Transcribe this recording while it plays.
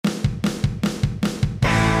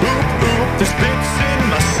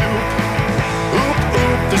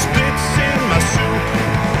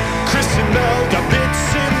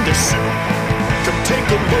the soup. Come take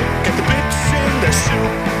a look at the bits in the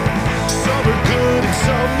soup. Some are good and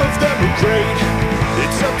some of them are great.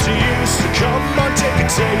 It's up to you, so come on, take a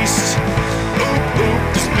taste. Oop, oop,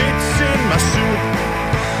 there's bits in my soup.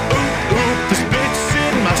 Oop, oop, there's bits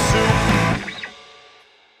in my soup.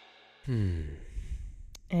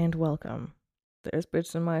 And welcome. There's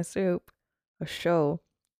Bits in My Soup, a show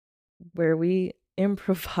where we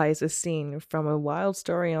improvise a scene from a wild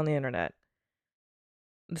story on the internet.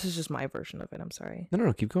 This is just my version of it. I'm sorry.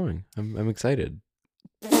 No, keep going. I'm excited.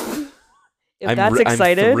 If I'm that's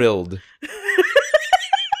excited, I'm thrilled.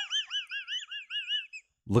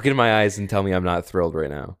 Look in my eyes and tell me I'm not thrilled right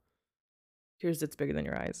now. Yours it's bigger than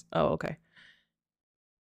your eyes. Oh, okay.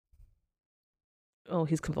 Oh,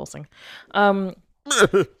 he's convulsing.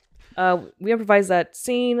 We improvise that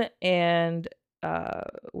scene, and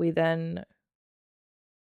we then,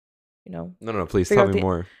 No, please figure tell out me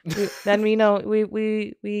more.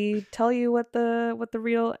 we tell you what the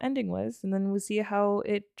real ending was, and then we see how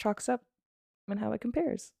it chalks up and how it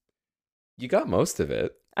compares. You got most of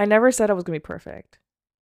it. I never said I was gonna be perfect.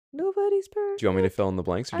 Nobody's perfect. Do you want me to fill in the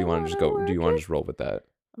blanks, or do you want to just go? Do you want to just roll with that?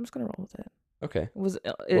 I'm just gonna roll with it. Okay. Were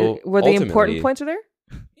ultimately- the important points are there?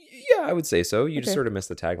 Yeah, I would say so. You just Okay. sort of missed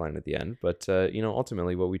the tagline at the end, but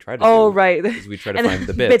ultimately, what we try to Oh, do right. is we try to And find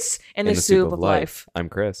the bits in the soup of life. I'm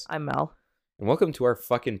Chris, I'm Mel. and welcome to our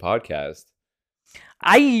fucking podcast.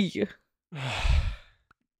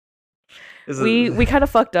 We kind of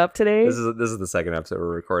fucked up today. This is the second episode we're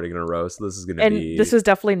recording in a row, so this is gonna And be. this was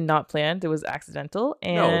definitely not planned. It was accidental.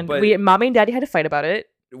 And but- mommy and daddy had to fight about it.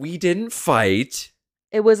 We didn't fight.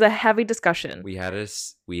 It was a heavy discussion. We had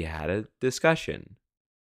a discussion,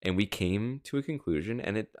 and we came to a conclusion,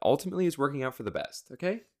 and it ultimately is working out for the best.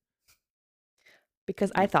 Okay.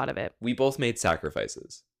 Because I thought of it. We both made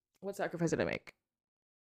sacrifices. What sacrifice did I make?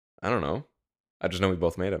 I don't know. I just know we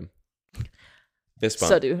both made them. Fist bump.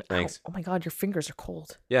 So, dude. Thanks. Oh my God, your fingers are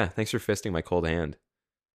cold. Yeah, thanks for fisting my cold hand.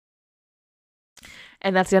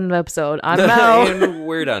 And that's the end of the episode. I'm out. And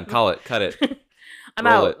we're done. Call it. Cut it. I'm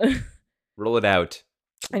Roll out. Roll it out.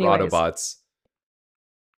 Anyways. Autobots.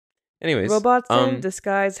 Anyways. Robots in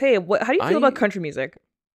disguise. Hey, how do you feel about country music?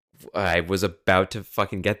 I was about to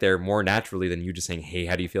fucking get there more naturally than you just saying, hey,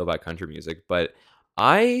 how do you feel about country music? But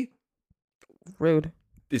Rude.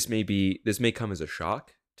 This may come as a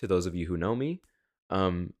shock to those of you who know me.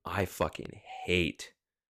 I fucking hate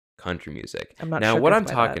country music. I'm not now, sure what by I'm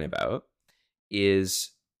that. talking about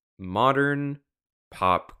is modern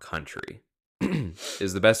pop country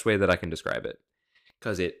is the best way that I can describe it.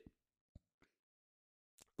 Because it,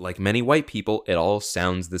 like many white people, it all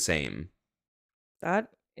sounds the same. That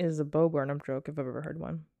is a Bo Burnham joke if I've ever heard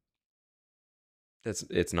one.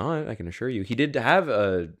 It's not, I can assure you. He did have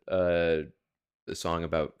a song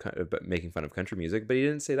about making fun of country music, but he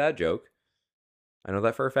didn't say that joke. I know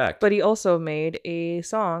that for a fact. But he also made a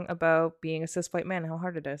song about being a cis white man and how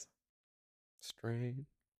hard it is. Straight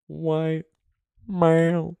white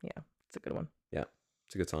male. Yeah, it's a good one. Yeah,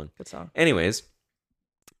 it's a good song. Good song. Anyways,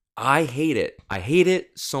 I hate it. I hate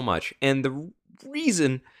it so much. And the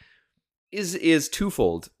reason is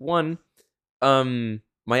twofold. One, my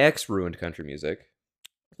ex ruined country music.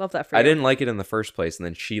 Love that for you. I didn't like it in the first place, and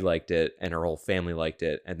then she liked it, and her whole family liked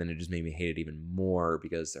it, and then it just made me hate it even more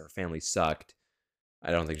because her family sucked. I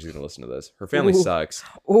don't think she's going to listen to this. Her family sucks.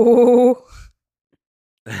 Ooh.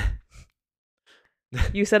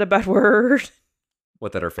 You said a bad word.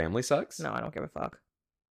 What, that her family sucks? No, I don't give a fuck.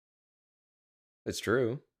 It's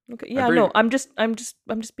true. Okay. Yeah, pretty- no, I'm just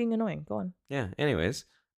being annoying. Go on. Yeah, anyways.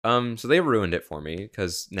 So they ruined it for me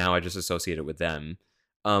because now I just associate it with them.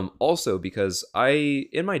 Also because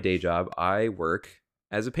in my day job, I work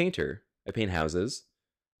as a painter. I paint houses.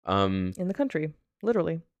 In the country,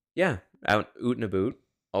 literally. Yeah, out and about.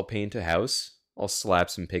 I'll paint a house. I'll slap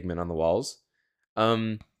some pigment on the walls.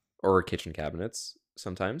 Or kitchen cabinets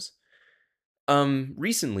sometimes.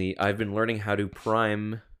 Recently I've been learning how to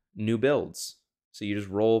prime new builds. So you just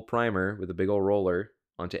roll primer with a big old roller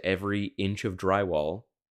onto every inch of drywall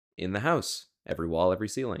in the house. Every wall, every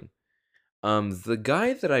ceiling. The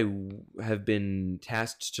guy that I have been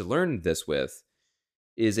tasked to learn this with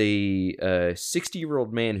is a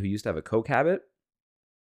 60-year-old man who used to have a coke habit.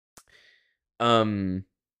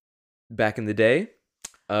 Back in the day,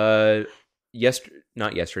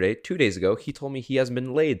 not yesterday, 2 days ago, he told me he hasn't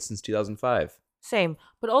been laid since 2005. Same,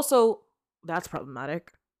 but also that's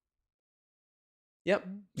problematic. Yep,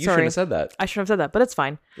 you Sorry. shouldn't have said that. I shouldn't have said that, but it's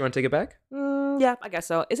fine. You want to take it back? Yeah, I guess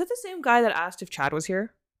so. Is it the same guy that asked if Chad was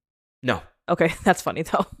here? No. Okay, that's funny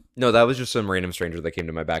though. No, that was just some random stranger that came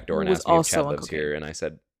to my back door and Who was asked me if also Chad on lives cocaine. here, and I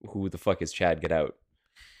said, "Who the fuck is Chad? Get out!"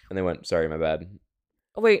 And they went, "Sorry, my bad."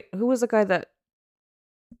 Oh, wait, who was the guy that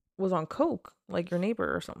was on coke, like your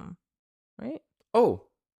neighbor or something, right? Oh,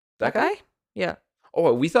 that guy? Yeah,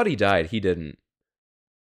 Oh, we thought he died. He didn't.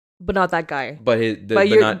 but not that guy. But but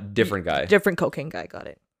not different guy. Different cocaine guy. Got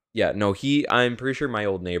it. Yeah, no, I'm pretty sure my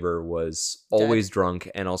old neighbor was always drunk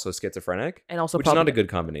and also schizophrenic, And also which is not a probably good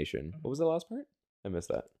combination. What was the last part? I missed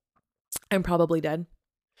that. and probably dead.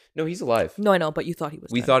 No, he's alive. No, I know, but you thought he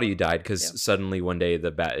was. We dead. thought he died because Yeah. suddenly one day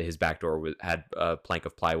his back door had a plank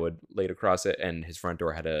of plywood laid across it, and his front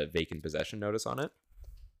door had a vacant possession notice on it.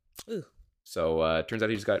 Ugh. So turns out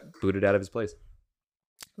he just got booted out of his place.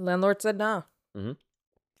 Landlord said nah.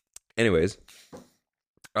 Anyways,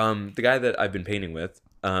 the guy that I've been painting with,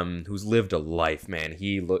 who's lived a life, man.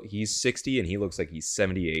 He's 60 and he looks like he's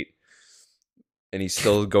 78, and he's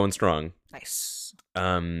still going strong. Nice.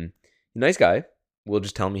 Nice guy. Will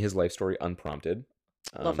just tell me his life story unprompted.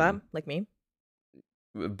 Love that, like me.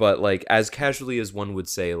 But like as casually as one would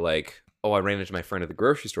say, like, oh, I ran into my friend at the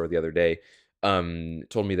grocery store the other day.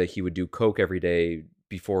 Told me that he would do coke every day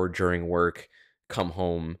before, during work, come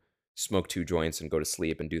home, smoke 2 joints, and go to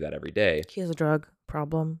sleep, and do that every day. He has a drug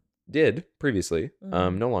problem. Did previously,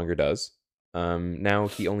 no longer does. Now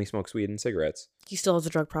he only smokes weed and cigarettes. He still has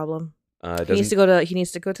a drug problem. He needs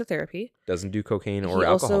to go to therapy. Doesn't do cocaine or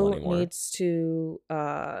alcohol anymore. He also needs to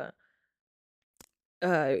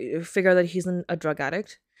figure out that he's a drug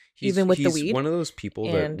addict. Even with the weed. He's one of those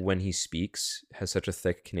people that when he speaks has such a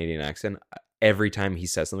thick Canadian accent. Every time he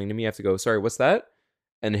says something to me, I have to go, sorry, what's that?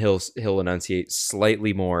 And he'll enunciate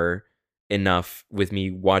slightly more enough with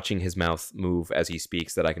me watching his mouth move as he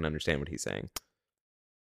speaks that I can understand what he's saying.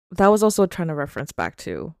 That was also trying to reference back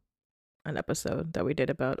to an episode that we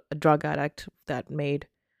did about a drug addict that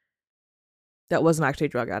wasn't actually a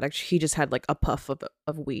drug addict. He just had like a puff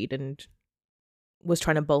of weed and was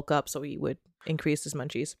trying to bulk up so he would increase his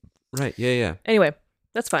munchies. Right. Yeah. Anyway,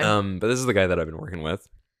 that's fine. But this is the guy that I've been working with.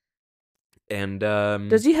 And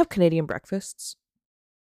does he have Canadian breakfasts?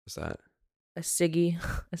 What's that? A ciggy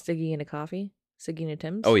and a coffee? Ciggy and a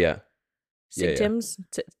Tim's? Oh yeah. Sig Tim's?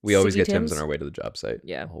 We always get Tim's on our way to the job site.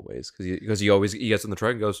 Yeah. Always. Because he gets in the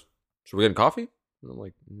truck and goes, so we're getting coffee? And I'm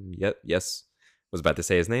like, yeah, yes. Was about to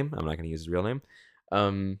say his name. I'm not going to use his real name.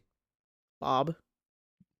 Bob.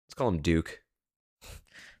 Let's call him Duke.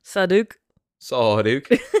 Duke. Duke.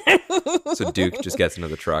 So Duke just gets into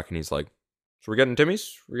the truck and he's like, so we're getting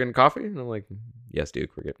Timmy's? We're getting coffee? And I'm like, yes, Duke,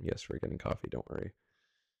 we're getting coffee. Don't worry.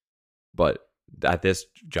 But at this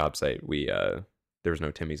job site, there was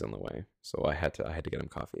no Timmy's on the way, so I had to get him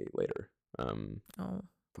coffee later.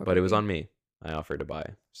 But it was on me. I offered to buy.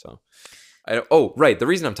 So right, the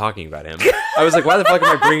reason I'm talking about him, I was like, why the fuck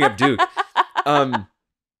am I bringing up Duke?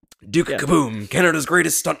 Duke Kaboom, Canada's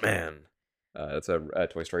greatest stuntman. That's a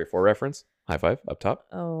Toy Story 4 reference. High five up top.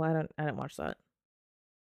 Oh, I didn't watch that.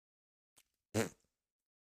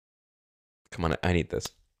 Come on, I need this.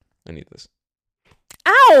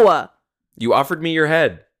 Ow! You offered me your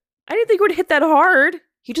head. I didn't think it would hit that hard.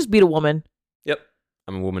 He just beat a woman. Yep.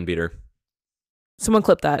 I'm a woman beater. Someone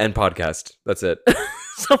clip that. And podcast. That's it.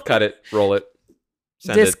 Cut it. Roll it.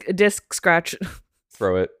 Send it. Disc scratch.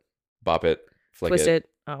 Throw it. Bop it. Flick Twist it.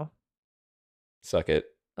 Oh. Suck it.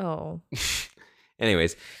 Oh.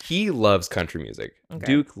 Anyways, he loves country music. Okay.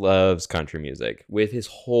 Duke loves country music with his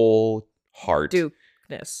whole heart.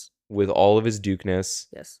 Dukeness. With all of his Dukeness.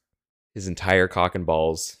 Yes. His entire cock and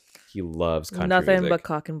balls. He loves country music. Nothing but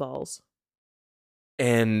cock and balls.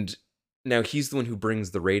 And now he's the one who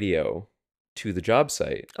brings the radio to the job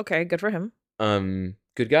site. Okay, good for him.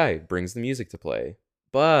 Good guy. Brings the music to play.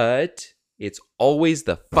 But it's always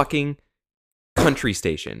the fucking country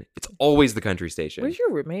station. It's always the country station. Where's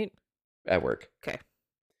your roommate? At work. Okay.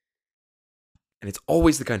 And it's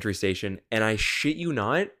always the country station. And I shit you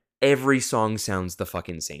not, every song sounds the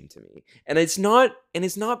fucking same to me. And it's not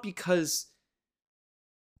because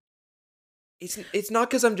it's not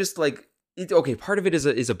because I'm just like, okay, part of it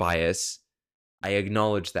is a bias. I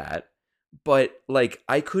acknowledge that. But like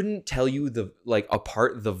I couldn't tell you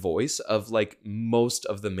apart the voice of like most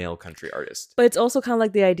of the male country artists. But it's also kind of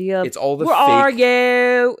like the idea of it's all the where fake... are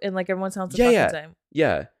you? And like everyone sounds the fucking same.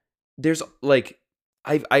 Yeah. There's like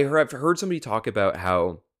I've heard somebody talk about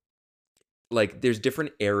how like there's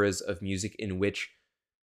different eras of music in which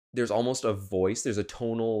there's almost a voice, there's a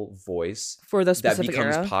tonal voice for the specific that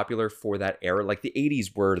becomes era. popular for that era. Like the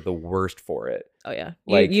 80s were the worst for it. Oh yeah.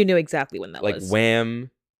 Like, you knew exactly when that was. was. Like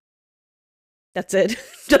Wham. That's it.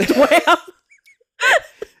 Just Wham.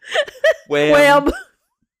 Wham.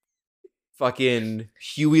 Fucking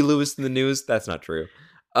Huey Lewis in the News. That's not true.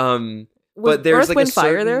 But there's like Wind,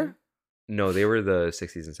 Fire there? No, they were the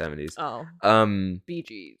 60s and 70s. Oh. Bee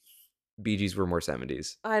Gees. Bee Gees were more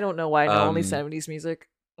 70s. I don't know why I know only Um, 70s music.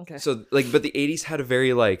 Okay. So like, but the 80s had a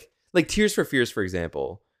very like Tears for Fears, for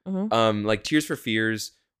example. Mhm. Like Tears for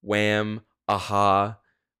Fears, Wham, Aha,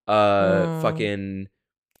 Mm. fucking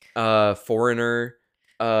Foreigner,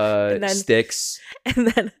 And then Styx. and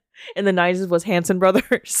then in the 90s was Hanson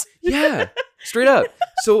Brothers. Yeah, straight up.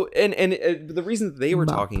 So and the reason that they were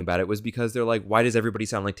Bop. talking about it was because they're like, why does everybody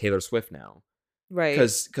sound like Taylor Swift now? Right.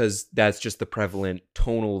 Because that's just the prevalent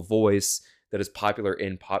tonal voice that is popular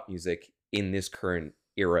in pop music in this current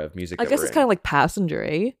era of music. I guess it's kind of like Passenger,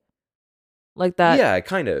 eh? Like that. Yeah,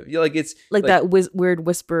 kind of. Yeah, like it's like that weird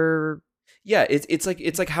whisper. Yeah, it's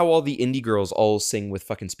like how all the indie girls all sing with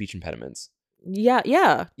fucking speech impediments. Yeah.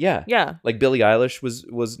 Yeah. Like Billie Eilish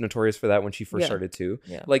was notorious for that when she first Yeah. started too.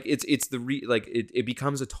 Yeah. Like it's it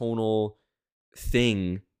becomes a tonal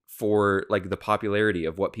thing for like the popularity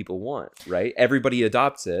of what people want, right? Everybody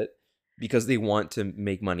adopts it because they want to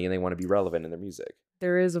make money and they want to be relevant in their music.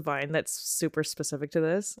 There is a Vine that's super specific to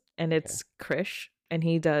this, and it's Krish, and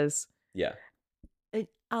he does Yeah.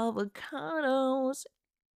 avocados.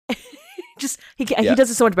 Just he does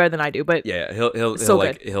it so much better than I do, but Yeah, he'll so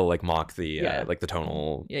like he'll like mock the like the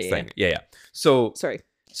tonal thing. Yeah. So sorry.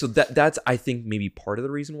 So that's I think maybe part of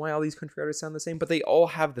the reason why all these country artists sound the same, but they all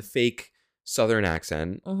have the fake Southern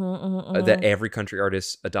accent that every country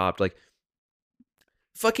artist adopt. Like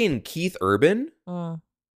fucking Keith Urban,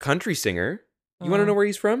 country singer. You want to know where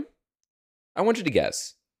he's from? I want you to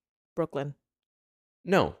guess. Brooklyn.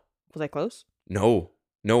 No. Was I close? No,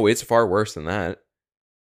 it's far worse than that.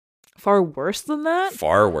 Far worse than that?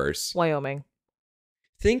 Far worse. Wyoming.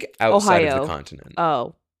 Think outside Ohio. of the continent.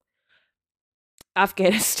 Oh.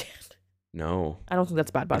 Afghanistan. No. I don't think that's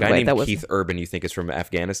bad, by A the guy way. named Keith Urban, you think is from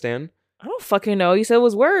Afghanistan? I don't fucking know. You said it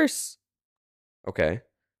was worse. Okay.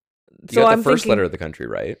 You So got I'm the first thinking letter of the country,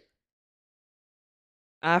 right?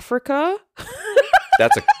 Africa?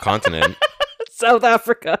 That's a continent. South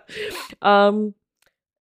Africa.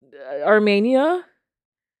 Armenia?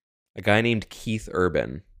 A guy named Keith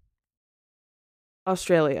Urban.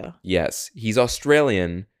 Australia. Yes, he's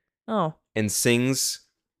Australian Oh. and sings.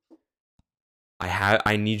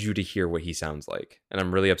 I need you to hear what he sounds like, and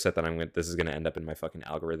I'm really upset that this is gonna end up in my fucking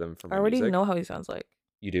algorithm for my I already music. know how he sounds like.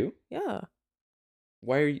 You do? Yeah.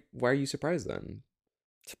 Why are you surprised then?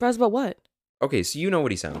 Surprised about what? Okay, so you know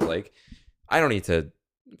what he sounds like. I don't need to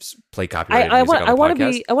play copyrighted I music on the want to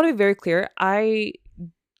podcast. be very clear. I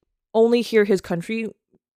only hear his country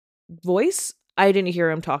voice. I didn't hear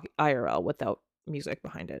him talk IRL without music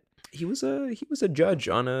behind it. He was a judge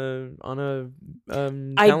on a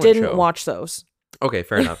I didn't show. watch those. Okay,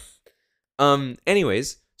 fair enough.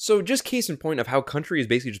 Anyways, so just case in point of how country is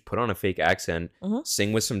basically just put on a fake accent,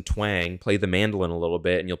 sing with some twang, play the mandolin a little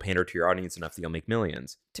bit, and you'll pander to your audience enough that you'll make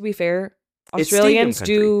millions. To be fair, It's Australians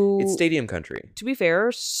do. It's stadium country. To be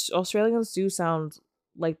fair, Australians do sound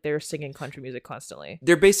like they're singing country music constantly.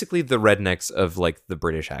 They're basically the rednecks of like the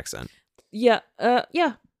British accent. Yeah.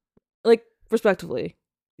 Yeah. Like respectively.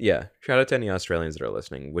 Yeah. Shout out to any Australians that are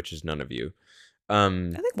listening, which is none of you. I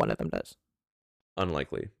think one of them does.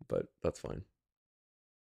 Unlikely, but that's fine.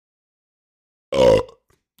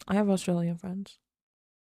 I have Australian friends.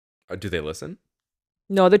 Do they listen?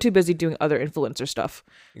 No, they're too busy doing other influencer stuff.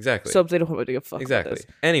 Exactly. So they don't really give a fuck Exactly. about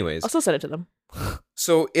this. Anyways. I'll still send it to them.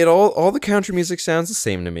 So all the country music sounds the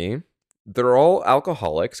same to me. They're all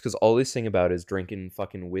alcoholics because all they sing about is drinking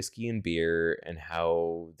fucking whiskey and beer and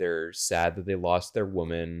how they're sad that they lost their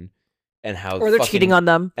woman and how Or they're cheating on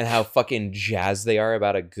them. and how fucking jazzed they are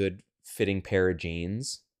about a good fitting pair of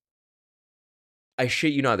jeans. I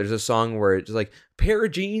shit you not. There's a song where it's like pair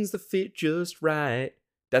of jeans that fit just right.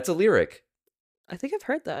 That's a lyric. I think I've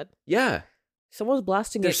heard that. Yeah. Someone was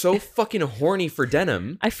blasting They're it. so fucking horny for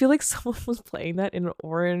denim. I feel like someone was playing that in an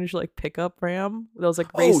orange like pickup Ram that was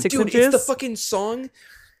like raised 6 inches. It's the fucking song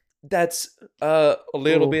that's a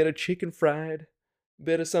little bit of chicken fried,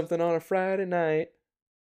 bit of something on a Friday night,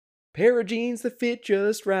 pair of jeans that fit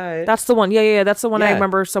just right. That's the one. Yeah. That's the one I Yeah.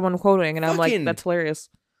 remember someone quoting, and I'm like, Fucking- that's hilarious.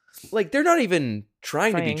 Like they're not even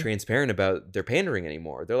trying to be Trying. transparent about their pandering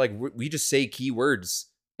anymore. They're like, we just say keywords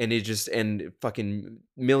and it just and fucking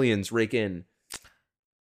millions rake in.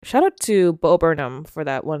 Shout out to Bo Burnham for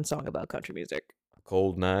that one song about country music. A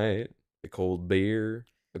cold night, a cold beer,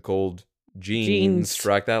 a cold jeans. Jeans.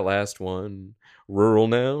 Strike that last one. Rural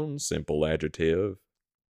noun, simple adjective.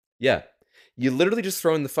 Yeah. You literally just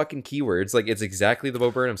throw in the fucking keywords. Like it's exactly the Bo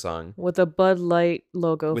Burnham song. With a Bud Light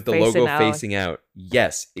logo With the facing logo out. facing out.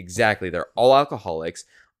 Yes, exactly. They're all alcoholics.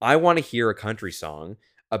 I want to hear a country song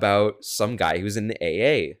about some guy who's in the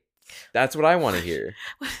AA. That's what I want to hear.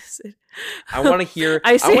 What is it? I want to hear.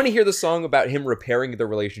 I I see. want to hear the song about him repairing the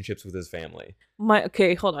relationships with his family.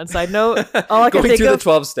 Okay, hold on. Side note. All I can Going think through the of.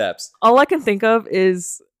 12 steps. All I can think of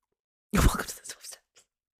is. Welcome to the 12 steps.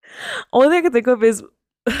 Only thing I can think of is.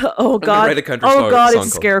 Oh gonna God. write a country Oh God, song it's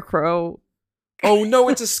a called- scarecrow. Oh no,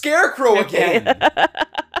 it's a scarecrow again.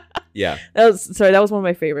 Yeah, That was one of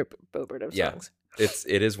my favorite Bo Burnham Yeah. songs.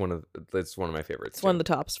 it's one of my favorites. It's one of too.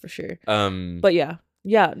 the tops for sure. Um, But yeah.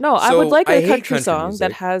 No, I So, would like I a hate country country song that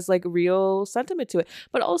music. has like real sentiment to it.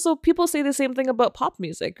 But also people say the same thing about pop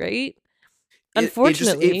music, right?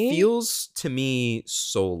 Unfortunately. it feels to me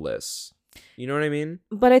soulless. You know what I mean?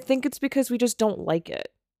 But I think it's because we just don't like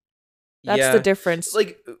it. That's Yeah. the difference.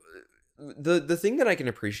 Like the thing that I can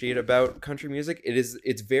appreciate about country music,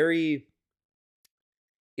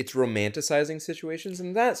 it's romanticizing situations,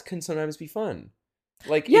 and that can sometimes be fun.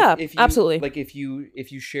 Like Yeah, if you, absolutely. Like if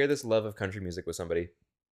you share this love of country music with somebody,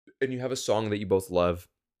 and you have a song that you both love,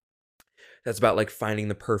 that's about like finding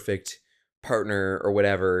the perfect partner or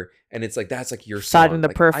whatever, and it's like that's like your song. Finding the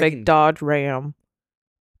Like, perfect Dodge Ram.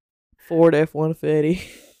 Ford F-150.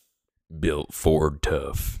 built Ford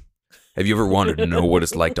tough. Have you ever wanted to know what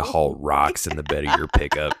it's like to haul rocks in the bed of your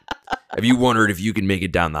pickup? Have you wondered if you can make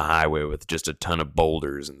it down the highway with just a ton of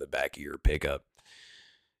boulders in the back of your pickup?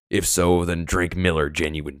 If so, then drink Miller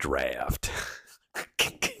Genuine Draft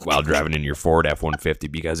while driving in your Ford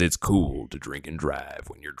F-150, because it's cool to drink and drive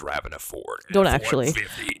when you're driving a Ford. Don't actually.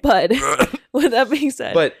 F-150. But with that being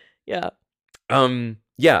said, But yeah.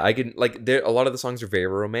 yeah, I can like there. A lot of the songs are very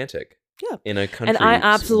romantic. Yeah. In a country And I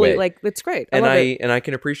absolutely way. like it's great. And love it. I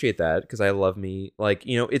can appreciate that because I love me, like,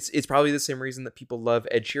 you know, it's probably the same reason that people love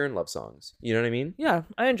Ed Sheeran love songs. You know what I mean? Yeah,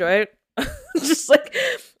 I enjoy it. Just like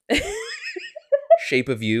Shape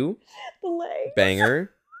of You, the legs.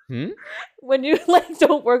 banger. When you like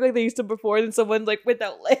don't work like they used to before, then someone like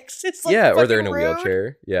without legs. It's like Yeah, or they're in a fucking rude.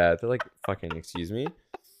 wheelchair. Yeah, they're like, fucking excuse me.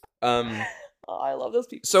 Oh, I love those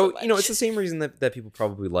people. So, So you know, it's much. the same reason that people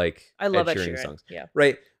probably like I love Ed Sheeran Sheeran. songs. Yeah.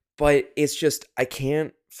 Right? But it's just, I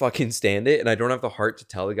can't fucking stand it, and I don't have the heart to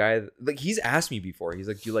tell the guy. Like, he's asked me before. He's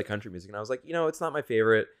like, "Do you like country music?" And I was like, "You know, it's not my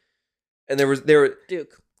favorite." And there were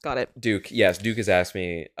Duke. Got it. Duke. Yes, Duke has asked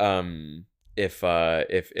me if I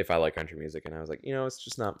like country music, and I was like, you know, it's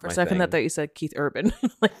just not For my a second, thing. I thought you said Keith Urban.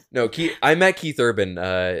 Like, No, I met Keith Urban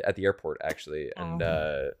at the airport actually, and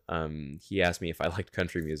Oh. he asked me if I liked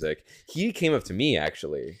country music. He came up to me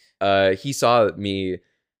actually. He saw me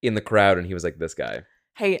in the crowd, and he was like, "This guy."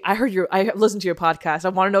 hey, I listened to your podcast. I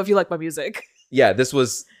want to know if you like my music. Yeah, this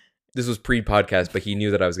was pre-podcast, but he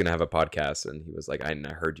knew that I was gonna have a podcast, and he was like, "I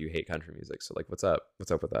heard you hate country music, so like, what's up?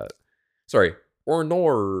 What's up with that?" Sorry, or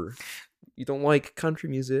nor, you don't like country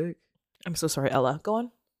music, I'm so sorry, Ella. Go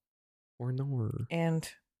on. or nor, And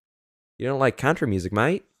you don't like country music,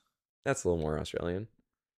 mate. That's a little more Australian.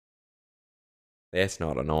 That's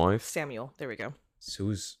not a knife. Samuel. There we go.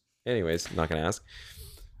 Sue's. Anyways, not gonna ask.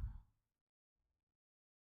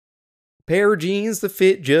 Pair of jeans that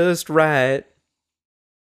fit just right.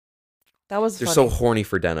 That was They're funny. so horny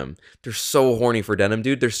for denim. They're so horny for denim,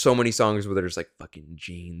 dude. There's so many songs where they're just like fucking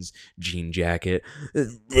jeans, jean jacket.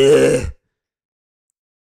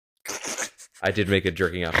 I did make a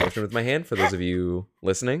jerking off motion with my hand for those of you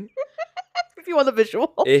listening. If you want the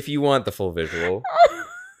visual. If you want the full visual,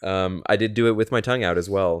 I did do it with my tongue out as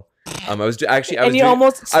well. I was And you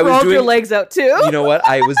almost sprawled your legs out too. You know what?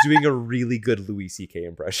 I was doing a really good Louis C.K.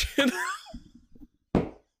 impression.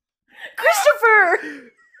 Christopher!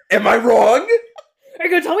 Am I wrong? Are you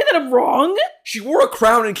gonna tell me that I'm wrong? She wore a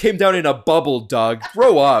crown and came down in a bubble, Doug.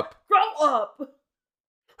 Grow up. Grow up!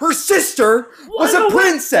 Her sister was Was a a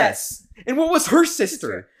princess. And what was her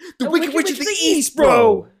sister? The Wicked Witch of the East,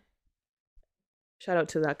 bro. Shout out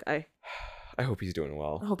to that guy. I hope he's doing I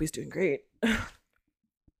well. hope he's doing great.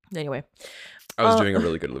 Anyway. I was doing a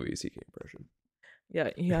really good Louis C.K. impression.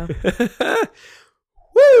 Yeah.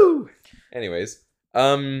 Woo! Anyways,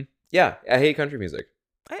 yeah, I hate country music.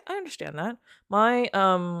 I understand that. My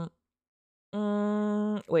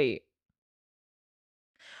wait.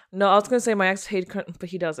 No, I was gonna say my ex hated, but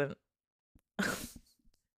he doesn't.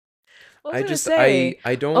 What was I gonna say?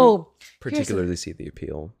 I don't Oh, particularly see the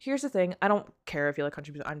appeal. here's the thing. I don't care if you like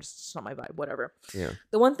country music. It's not my vibe. Whatever. Yeah.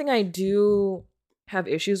 The one thing I do have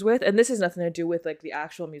issues with, and this has nothing to do with like the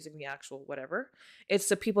actual music, the actual whatever. It's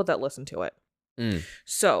the people that listen to it. Mm.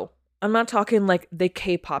 So I'm not talking like the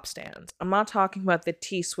K-pop stands. I'm not talking about the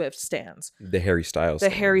T Swift stands. The Harry Styles. The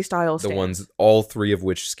thing. Harry Styles The stands. ones, all three of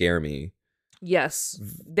which scare me. Yes,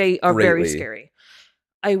 they are very Greatly. scary.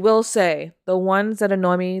 I will say the ones that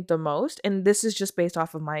annoy me the most, and this is just based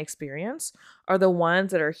off of my experience, are the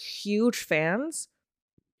ones that are huge fans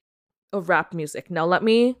of rap music. Now let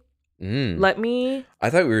me I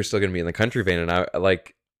thought we were still gonna be in the country vein,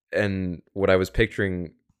 and what I was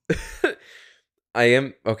picturing. I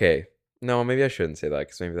am okay. No, maybe I shouldn't say that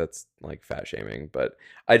because maybe that's like fat shaming. But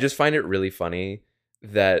I just find it really funny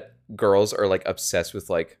that girls are like obsessed with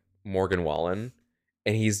like Morgan Wallen,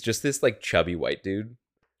 and he's just this like chubby white dude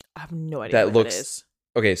I have no idea what that is.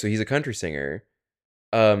 okay. So he's a country singer,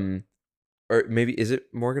 or maybe is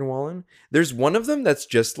it Morgan Wallen? There's one of them that's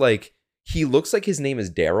just like he looks like his name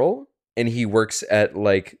is Daryl, and he works at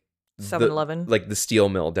like 7-Eleven? like the steel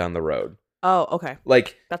mill down the road. Oh, okay.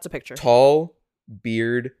 Like That's a picture. tall,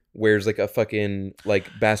 beard, wears like a fucking like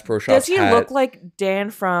Bass Pro Shops Does he hat. look like Dan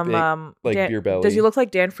from big, like Dan, beer belly? Does he look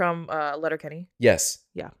like Dan from Letterkenny? Yes.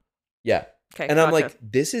 Yeah. Yeah. Okay. And I'm gotcha. like,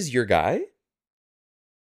 this is your guy?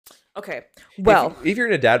 Okay. Well, if you're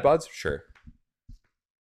into dad bods, sure.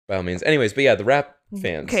 By all means. Anyways, but yeah, the rap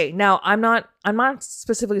fans. okay. Now I'm not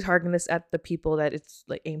specifically targeting this at the people that it's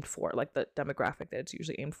like aimed for, like the demographic that it's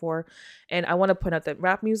usually aimed for. And I want to point out that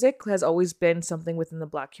rap music has always been something within the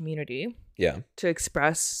Black community. Yeah. To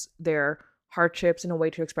express their hardships and a way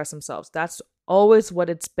to express themselves. That's always what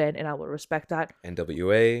it's been, and I will respect that.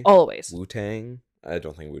 NWA. Always. Wu-Tang. I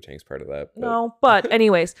don't think Wu-Tang's part of that. But... No, but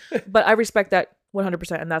anyways, but I respect that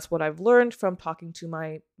 100%, and that's what I've learned from talking to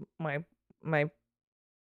my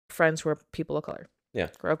friends who are people of color. Yeah.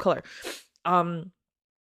 Who are of color.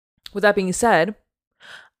 With that being said,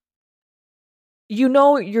 you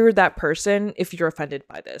know you're that person if you're offended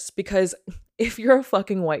by this, because if you're a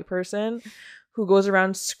fucking white person who goes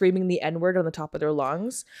around screaming the N-word on the top of their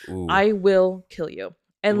lungs, Ooh. I will kill you.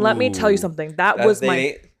 And let me tell you something. That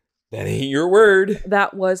ain't your word.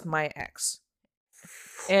 That was my ex.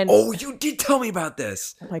 And oh, you did tell me about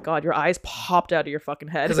this. Oh my god, your eyes popped out of your fucking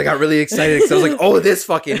head. Because I got really excited because I was like, oh, this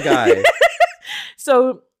fucking guy.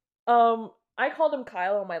 So, I called him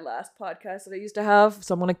Kyle on my last podcast that I used to have.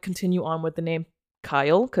 So I'm going to continue on with the name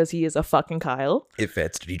Kyle because he is a fucking Kyle. It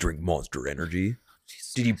fits. Did he drink Monster Energy?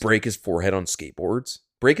 Did he break his forehead on skateboards?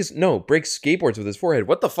 Break skateboards with his forehead.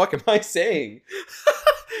 What the fuck am I saying?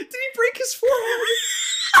 Did he break his forehead?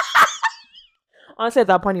 Honestly, at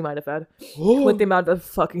that point, he might have had. With the amount of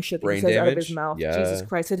fucking shit that Brain he says out of damage? his mouth. Yeah. Jesus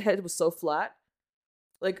Christ, his head was so flat.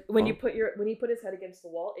 Like when he put his head against the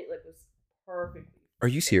wall, it like was perfect. Are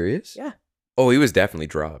you serious? Yeah. Oh, he was definitely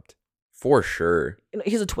dropped. For sure.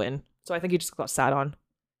 He's a twin, so I think he just got sat on.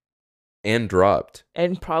 And dropped.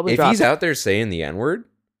 And probably if dropped. he's out there saying the N-word.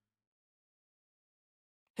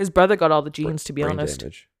 His brother got all the genes, to be brain honest.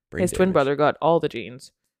 Damage. His twin brother got all the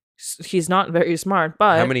genes. He's not very smart,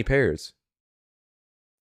 but... How many pairs?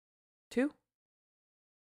 2.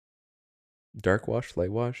 Dark wash,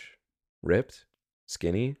 light wash, ripped,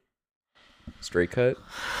 skinny, straight cut.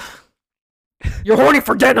 You're horny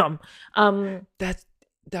for denim!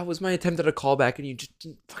 That was my attempt at a callback and you just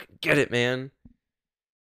didn't fucking get it, man.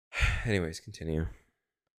 Anyways, continue.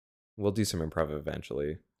 We'll do some improv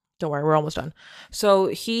eventually. Don't worry, we're almost done. So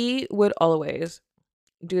he would always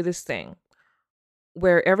do this thing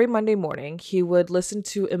where every Monday morning he would listen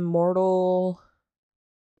to Immortal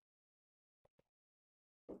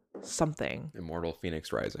something. Immortal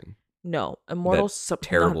Phoenix Rising. No, Immortal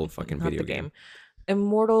terrible fucking not video the game.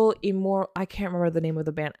 Immortal. I can't remember the name of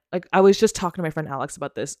the band. Like I was just talking to my friend Alex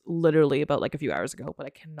about this literally about like a few hours ago, but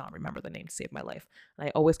I cannot remember the name to save my life. And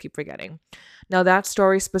I always keep forgetting. Now that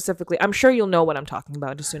story specifically, I'm sure you'll know what I'm talking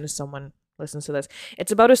about as soon as someone listens to this.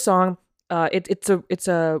 It's about a song. It's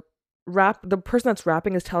a rap. The person that's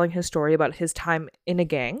rapping is telling his story about his time in a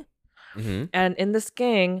gang. Mm-hmm. And in this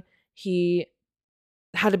gang, he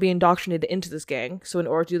had to be indoctrinated into this gang. So in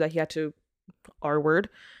order to do that, he had to R-word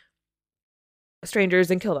strangers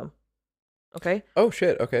and kill them. Okay? Oh,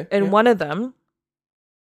 shit. Okay. And one of them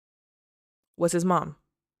was his mom.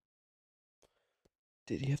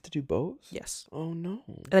 Did he have to do both? Yes. Oh, no.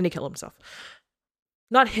 And then he killed himself.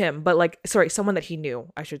 Not him, but someone that he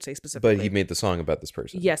knew, I should say specifically. But he made the song about this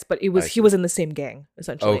person. Yes, but he was in the same gang,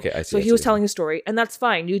 essentially. Okay, I see. So he was telling his story, and that's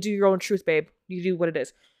fine. You do your own truth, babe. You do what it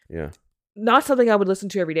is. Yeah. Not something I would listen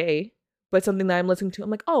to every day, but something that I'm listening to. I'm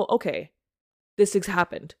like, oh, okay. This has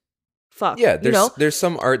happened. Fuck. Yeah, there's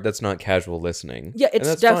some art that's not casual listening. Yeah,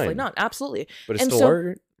 it's definitely fine. not. Absolutely. But it's still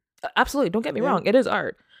art. Absolutely. Don't get me wrong. It is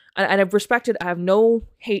art. And I've respected, I have no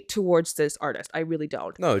hate towards this artist. I really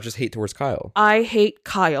don't. No, just hate towards Kyle. I hate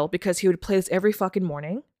Kyle because he would play this every fucking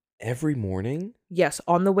morning. Every morning? Yes,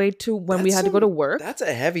 on the way to when we had to go to work. That's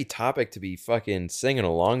a heavy topic to be fucking singing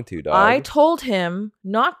along to, dog. I told him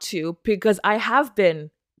not to because I have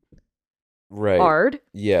been hard.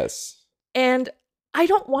 Yes. And I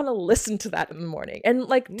don't want to listen to that in the morning. And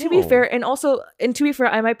like, to be fair, and to be fair,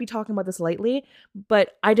 I might be talking about this lightly,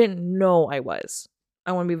 but I didn't know I was.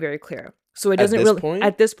 I want to be very clear. So it doesn't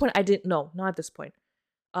at this point, I didn't know. Not at this point.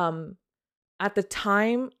 At the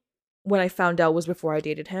time when I found out was before I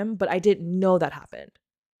dated him, but I didn't know that happened.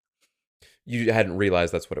 You hadn't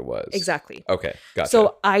realized that's what it was. Exactly. Okay, gotcha.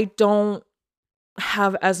 So I don't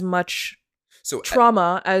have as much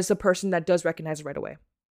trauma as a person that does recognize it right away.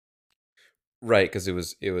 Right, because it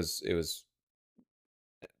was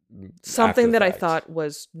something that I thought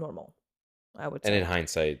was normal, I would say. And in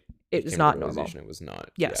hindsight, it is not normal. It was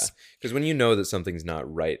not. Yes. Because when you know that something's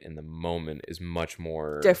not right in the moment is much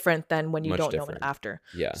more different than when you don't know it after.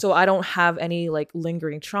 Yeah. So I don't have any like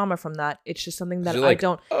lingering trauma from that. It's just something that I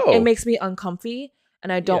don't. Oh. It makes me uncomfy,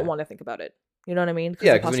 and I don't want to think but you know what I mean?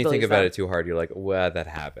 Yeah, because when you think about it too hard, you're like, well, that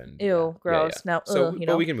happened. Ew, gross. Now, so, you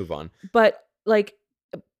know. But we can move on. But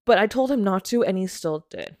I told him not to, and he still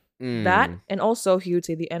did. That, and also he would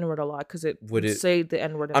say the N-word a lot because it would say the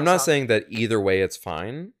N-word. I'm not saying that either way it's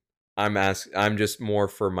fine. I'm just more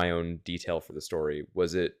for my own detail for the story.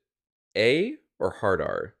 Was it A or hard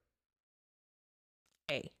R?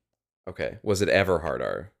 A. Okay. Was it ever hard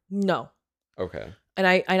R? No. Okay. And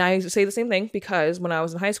I say the same thing because when I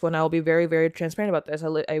was in high school, and I will be very, very transparent about this,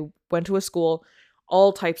 I went to a school,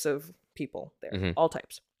 all types of people there, all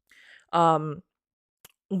types.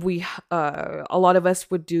 We a lot of us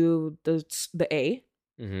would do the A.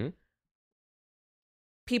 Mm-hmm.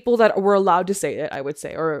 People that were allowed to say it, I would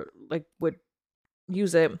say, or like would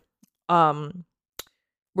use it,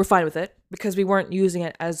 we're fine with it because we weren't using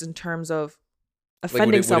it as in terms of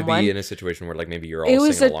offending someone. Would it be in a situation where like maybe you're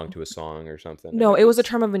all singing along to a song or something? No, it was a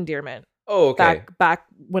term of endearment. Oh, okay. Back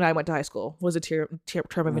when I went to high school was a term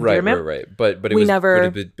of endearment. Right. But it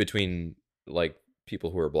was between like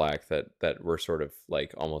people who were black that were sort of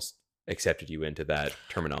like almost accepted you into that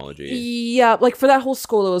terminology. Yeah, like for that whole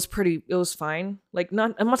school it was fine. Like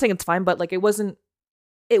I'm not saying it's fine, but like it wasn't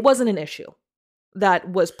an issue that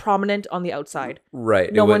was prominent on the outside.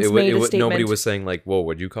 Right. One's made a statement. Nobody was saying like, "Whoa,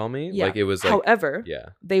 what'd you call me?" Yeah. Like it was like, however,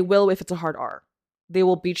 they will if it's a hard R. They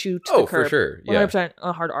will beat you to the curb. For sure. Yeah. 100%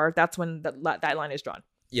 a hard R. That's when that line is drawn.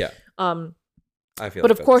 Yeah. I feel.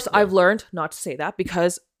 But of course, I've learned not to say that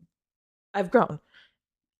because I've grown.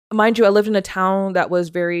 Mind you, I lived in a town that was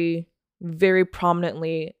very, very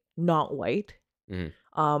prominently not white.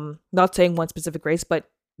 Mm-hmm. Not saying one specific race, but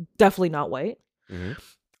definitely not white. Mm-hmm.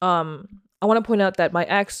 I want to point out that my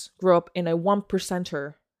ex grew up in a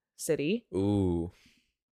 1%er city. Ooh.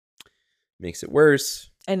 Makes it worse.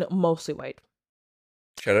 And mostly white.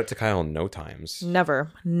 Shout out to Kyle no times.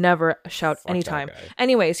 Never shout anytime. Guy.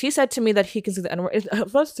 Anyways, he said to me that he can say the N-word.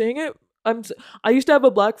 I'm not saying it. I used to have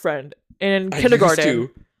a black friend in kindergarten.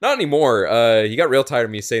 Not anymore. He got real tired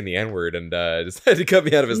of me saying the N-word and decided to cut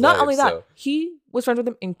me out of his life. Not only that, he was friends with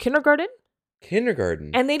him in kindergarten.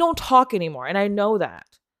 And they don't talk anymore, and I know that.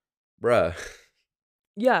 Bruh.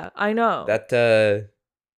 Yeah, I know. That,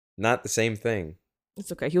 not the same thing.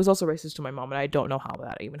 It's okay. He was also racist to my mom, and I don't know how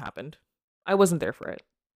that even happened. I wasn't there for it.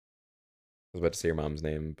 I was about to say your mom's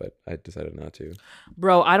name, but I decided not to.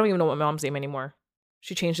 Bro, I don't even know my mom's name anymore.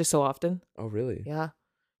 She changed it so often. Oh, really? Yeah.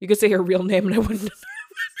 You could say her real name, and I wouldn't.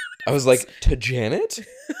 I was like, to Janet?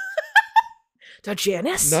 To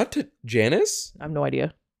Janice? Not to Janice? I have no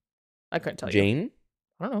idea. I couldn't tell you. Jane?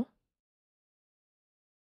 I don't know.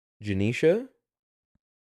 Janisha?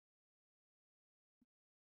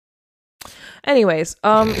 Anyways,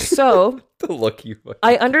 so the look you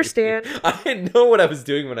I understand. I didn't know what I was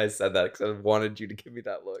doing when I said that because I wanted you to give me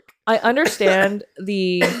that look. I understand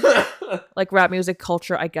the like rap music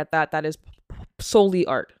culture. I get that. That is solely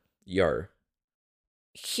art. Yar.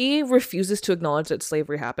 He refuses to acknowledge that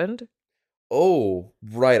slavery happened. Oh,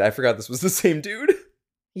 right. I forgot this was the same dude.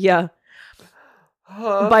 Yeah.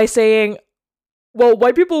 By saying, well,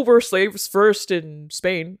 white people were slaves first in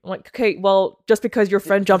Spain. I'm like, okay, well, just because your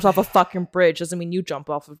friend jumps off a fucking bridge doesn't mean you jump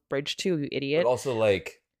off a bridge too, you idiot. But also,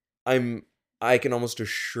 like, I can almost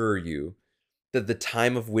assure you that the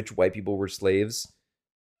time of which white people were slaves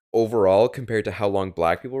overall compared to how long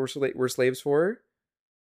black people were slaves for,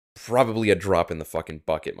 probably a drop in the fucking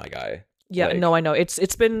bucket, my guy. Yeah, like, no, I know.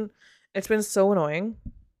 It's been so annoying.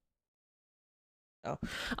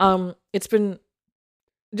 Oh. It's been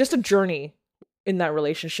just a journey in that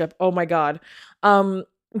relationship. Oh my god.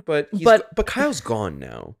 But Kyle's gone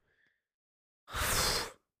now.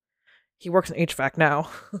 He works in HVAC now,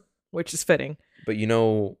 which is fitting. But you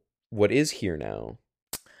know what is here now?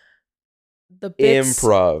 The bits,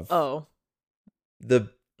 improv. Oh. The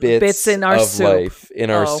bits in our soup. Life in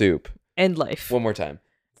our soup. And life. One more time.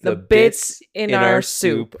 The bits in our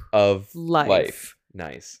soup of life.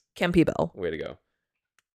 Nice. Campy Bell. Way to go.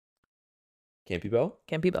 Campy Bell?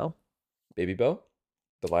 Campy Bell. Baby Bell?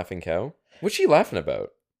 The laughing cow? What's she laughing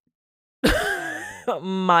about?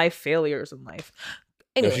 My failures in life.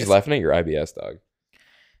 Anyways. No, she's laughing at your IBS dog.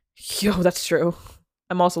 Yo, that's true.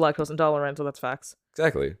 I'm also lactose intolerant, so that's facts.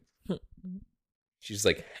 Exactly. She's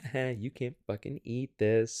like, you can't fucking eat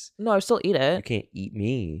this. No, I still eat You it. can't eat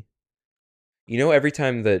me. You know, every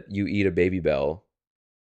time that you eat a Baby Bell...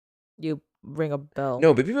 You ring a bell.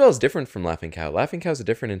 No, Baby Bell is different from Laughing Cow. Laughing Cow is a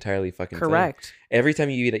different entirely fucking thing. Correct. Every time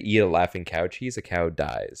you eat a Laughing Cow cheese, a cow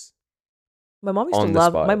dies. My mom used to On the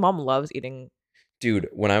love. spot. My mom loves eating. Dude,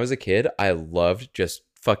 when I was a kid, I loved just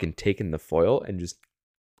fucking taking the foil and just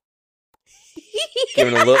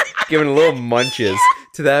giving a little munches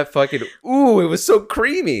to that fucking. Ooh, it was so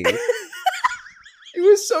creamy. It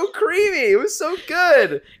was so creamy. It was so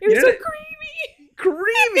good. It was You so know, creamy.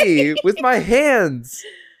 creamy with my hands.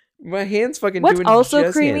 My hands fucking What's doing also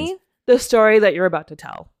jazz creamy? hands. The story that you're about to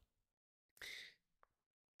tell.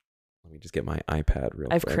 Let me just get my iPad real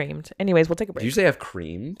I've quick. creamed. Anyways, we'll take a break. Did you say I've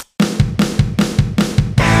creamed?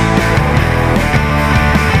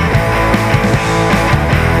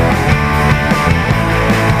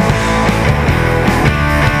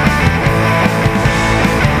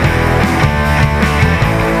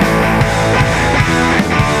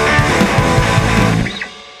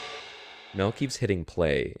 Mel keeps hitting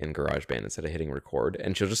play in GarageBand instead of hitting record,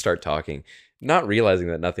 and she'll just start talking, not realizing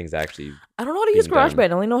that nothing's actually... I don't know how to use being done. GarageBand.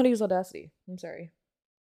 I only know how to use Audacity. I'm sorry.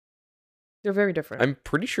 They're very different. I'm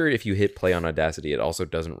pretty sure if you hit play on Audacity, it also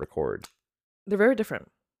doesn't record. They're very different.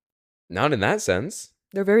 Not in that sense.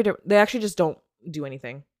 They're very different. They actually just don't do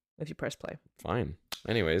anything if you press play. Fine.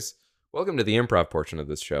 Anyways, welcome to the improv portion of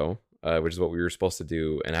this show, which is what we were supposed to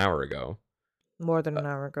do an hour ago. More than an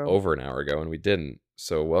hour ago. Over an hour ago, and we didn't.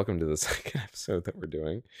 So welcome to the second episode that we're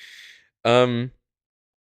doing. I'm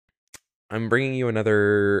bringing you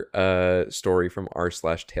another story from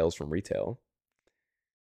r/Tales from Retail.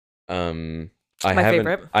 My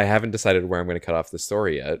favorite. I haven't decided where I'm going to cut off the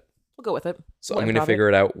story yet, We'll go with it. so We'll I'm going to improv figure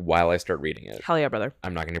it out while I start reading it. Hell yeah, brother.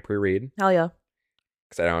 I'm not going to pre-read Hell yeah.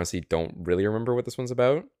 because I honestly don't really remember what this one's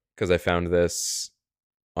about because I found this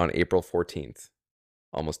on April 14th,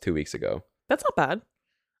 almost 2 weeks ago. That's not bad.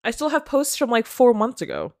 I still have posts from like 4 months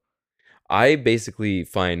ago. I basically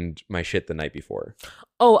find my shit the night before.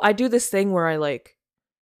 Oh, I do this thing where I like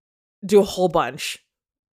do a whole bunch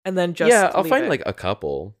and then just I'll leave find it. like a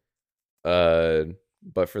couple.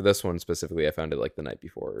 But for this one specifically, I found it like the night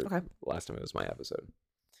before. Okay. Last time it was my episode.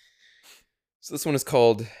 So this one is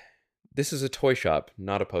called "This is a Toy Shop,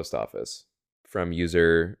 Not a Post Office" from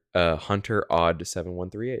user Hunter Odd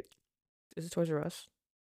 7138. Is it Toys R Us?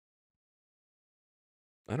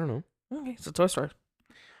 I don't know. Okay, it's a toy store.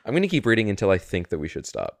 I'm gonna keep reading until I think that we should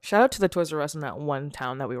stop. Shout out to the Toys R Us in that one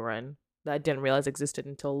town that we were in that I didn't realize existed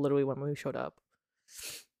until literally when we showed up.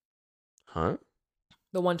 Huh?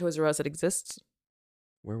 The one Toys R Us that exists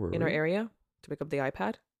Where were in we? our area to pick up the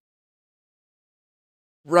iPad.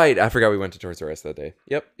 Right, I forgot we went to Toys R Us that day.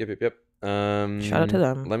 Yep. Shout out to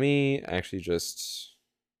them. Let me actually just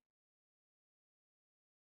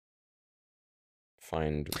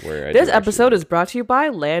find where I This did actually episode look. is brought to you by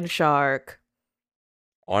Landshark.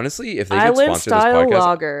 Honestly, if they could Island sponsor this style podcast,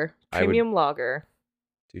 lager. I would- Premium lager.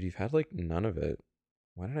 dude, you've had like none of it.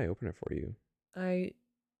 Why did I open it for you?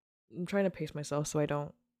 I'm trying to pace myself so I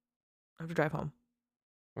don't have to drive home.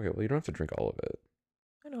 Okay, well you don't have to drink all of it.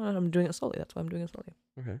 I know, I'm doing it slowly. That's why I'm doing it slowly.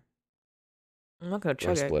 Okay, I'm not gonna do you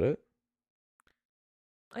want chug to it. split it?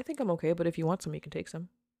 I think I'm okay, but if you want some, you can take some.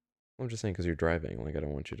 I'm just saying because you're driving. Like I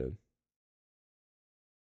don't want you to,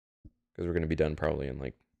 because we're gonna be done probably in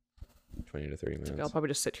like 20 to 30 minutes. I'll probably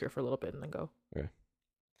just sit here for a little bit and then go.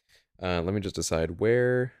 Let me just decide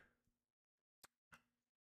where.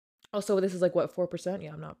 Also, this is like what, 4%?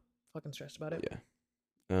 Yeah, I'm not fucking stressed about it. Yeah.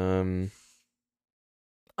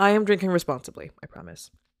 I am drinking responsibly, I promise.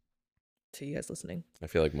 To you guys listening. I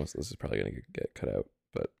feel like most of this is probably gonna get cut out,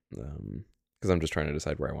 but because I'm just trying to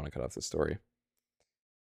decide where I want to cut off this story.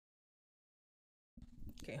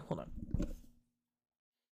 Okay, hold on.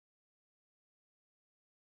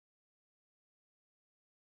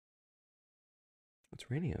 It's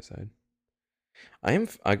raining outside. I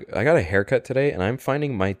got a haircut today, and I'm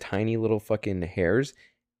finding my tiny little fucking hairs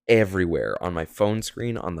everywhere on my phone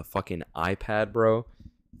screen, on the fucking iPad, bro.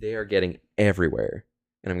 They are getting everywhere,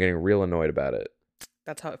 and I'm getting real annoyed about it.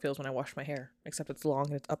 That's how it feels when I wash my hair, except it's long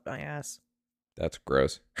and it's up my ass. That's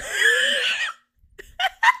gross.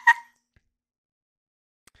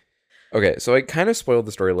 Okay, so I kind of spoiled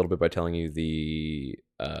the story a little bit by telling you the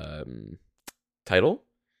title,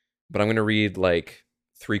 but I'm going to read like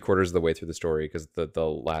 3/4 of the way through the story because the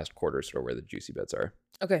last quarter is sort of where the juicy bits are.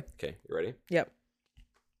 Okay. Okay, you ready? Yep.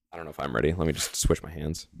 I don't know if I'm ready. Let me just switch my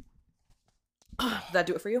hands. Did that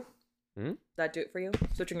do it for you? Hmm? Did that do it for you?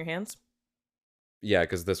 Switching your hands? Yeah,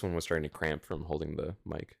 because this one was starting to cramp from holding the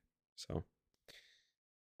mic. So,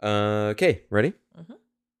 okay, ready? Mm-hmm.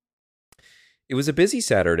 It was a busy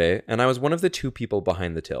Saturday, and I was one of the 2 people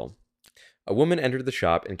behind the till. A woman entered the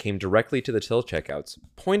shop and came directly to the till checkouts,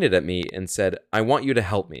 pointed at me, and said, "I want you to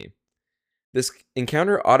help me." This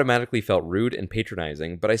encounter automatically felt rude and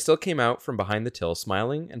patronizing, but I still came out from behind the till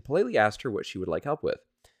smiling and politely asked her what she would like help with.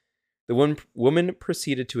 The woman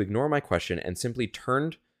proceeded to ignore my question and simply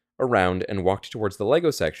turned around and walked towards the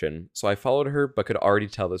Lego section, so I followed her but could already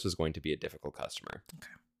tell this was going to be a difficult customer. Okay.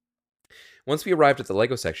 Once we arrived at the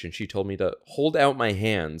Lego section, she told me to hold out my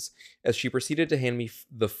hands as she proceeded to hand me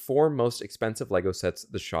the 4 most expensive Lego sets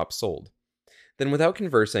the shop sold. Then, without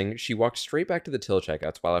conversing, she walked straight back to the till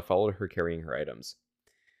checkouts while I followed her carrying her items.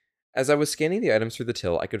 As I was scanning the items through the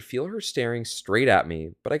till, I could feel her staring straight at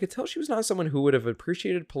me, but I could tell she was not someone who would have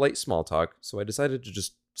appreciated polite small talk, so I decided to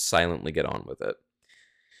just silently get on with it.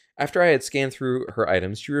 After I had scanned through her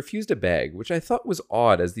items, she refused a bag, which I thought was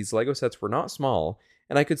odd as these Lego sets were not small,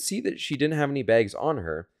 and I could see that she didn't have any bags on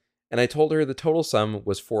her, and I told her the total sum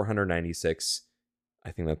was 496.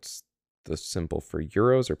 I think that's the symbol for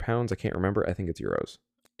euros or pounds. I can't remember. I think it's euros.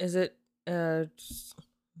 Is it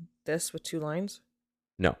this with 2 lines?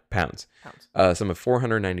 No, pounds. Pounds. Sum of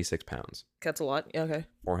 496 pounds. That's a lot. Yeah, okay.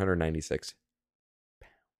 496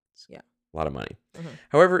 pounds. Yeah. A lot of money. Mm-hmm.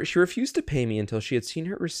 However, she refused to pay me until she had seen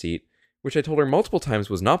her receipt, which I told her multiple times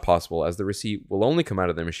was not possible as the receipt will only come out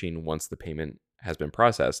of the machine once the payment has been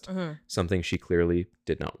processed, something she clearly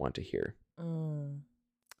did not want to hear. And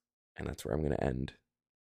that's where I'm going to end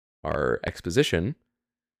our exposition,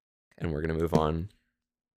 and we're going to move on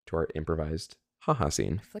to our improvised haha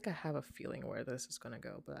scene. I feel like I have a feeling where this is going to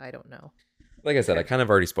go, but I don't know. Like I said, I kind of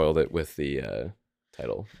already spoiled it with the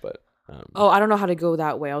title, but... I don't know how to go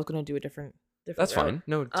that way. I was going to do a different That's route. fine.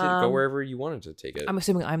 No, go wherever you wanted to take it. I'm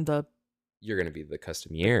assuming I'm the... You're going to be the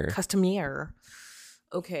customier. Customier.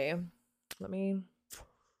 Okay. Let me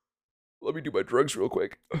do my drugs real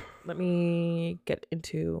quick. Let me get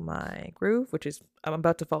into my groove, which is I'm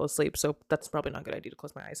about to fall asleep, so that's probably not a good idea to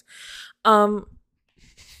close my eyes.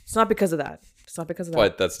 It's not because of that. It's not because of that.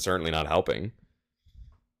 But that's certainly not helping.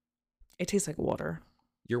 It tastes like water.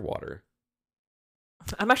 You're water.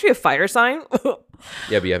 I'm actually a fire sign.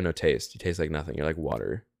 Yeah, but you have no taste. You taste like nothing. You're like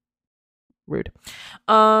water. Rude.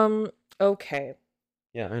 Okay.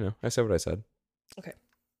 Yeah, I know. I said what I said. Okay.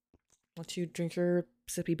 Want you drink your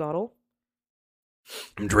sippy bottle?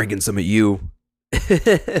 I'm drinking some of you.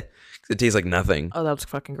 It tastes like nothing. Oh, that was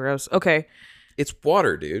fucking gross. Okay. It's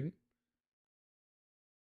water, dude.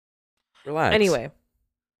 Relax. Anyway.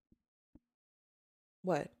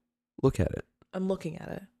 What? Look at it. I'm looking at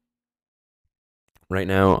it. Right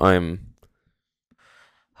now, I'm...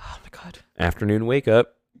 Oh my god. Afternoon wake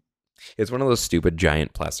up. It's one of those stupid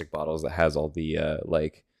giant plastic bottles that has all the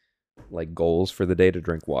like goals for the day to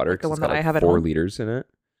drink water. Like the one it's got that I like have at 4 home? liters in it.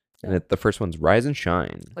 And the first one's rise and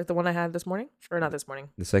shine. Like the one I had this morning? Or not this morning?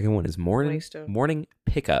 The second one is morning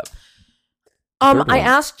pickup. Third I one-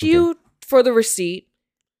 asked you for the receipt.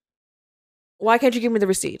 Why can't you give me the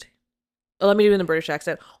receipt? Oh, let me do it in the British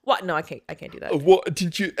accent. What? No, I can't do that. What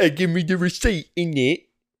did you give me the receipt in it?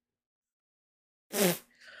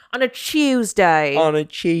 On a Tuesday. On a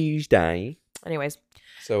Tuesday. Anyways.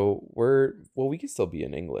 So we could still be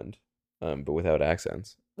in England, but without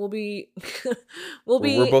accents. We'll be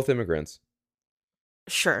We're both immigrants.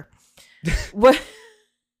 Sure. What?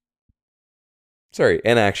 Sorry,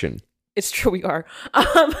 and action. It's true we are.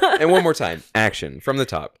 And one more time. Action from the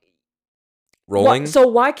top. Rolling. So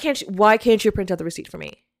why can't you print out the receipt for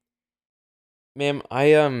me? Ma'am,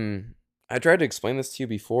 I tried to explain this to you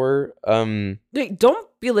before. Wait, don't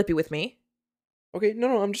be lippy with me. Okay,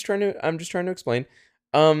 no, I'm just trying to explain.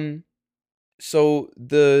 So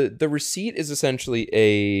the receipt is essentially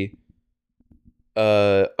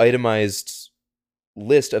a itemized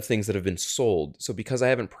list of things that have been sold. So because I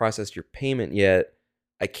haven't processed your payment yet,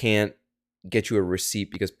 I can't get you a receipt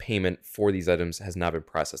because payment for these items has not been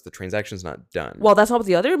processed. The transaction's not done. Well, that's not what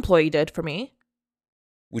the other employee did for me.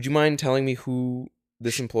 Would you mind telling me who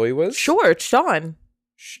this employee was? Sure, it's Sean.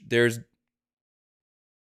 There's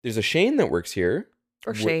a Shane that works here.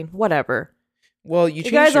 Or Shane, whatever. Well, you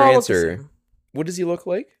changed guys your all look the answer. same. What does he look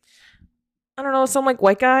like? I don't know, some like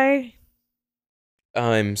white guy.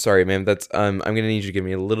 I'm sorry, ma'am. That's I'm gonna need you to give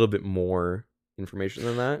me a little bit more information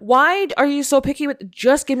than that. Why are you so picky with?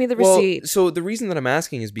 Just give me the receipt. So the reason that I'm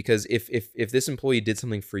asking is because if this employee did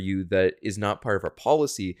something for you that is not part of our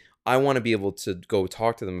policy, I want to be able to go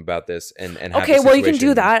talk to them about this and have Okay, the well, you can do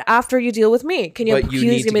situation. that after you deal with me. Can you But you please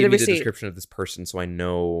need give to me the give me the receipt? description of this person so I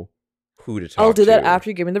know who to talk to. I'll do that after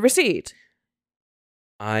you give me the receipt.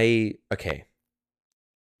 Okay.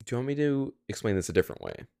 Do you want me to explain this a different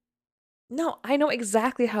way? No, I know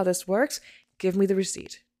exactly how this works. Give me the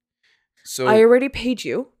receipt. So I already paid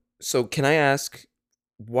you. So can I ask,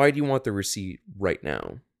 why do you want the receipt right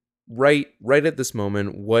now? Right at this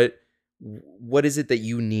moment, what is it that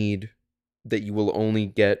you need that you will only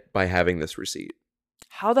get by having this receipt?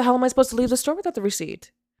 How the hell am I supposed to leave the store without the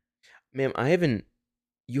receipt? Ma'am,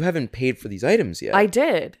 you haven't paid for these items yet. I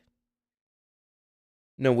did.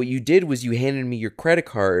 No, what you did was you handed me your credit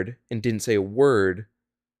card and didn't say a word.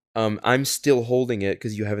 I'm still holding it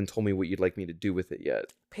because you haven't told me what you'd like me to do with it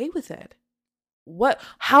yet. Pay with it. What?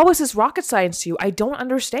 How is this rocket science to you? I don't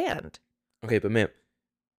understand. Okay, but ma'am,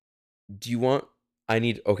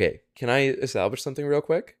 okay, can I establish something real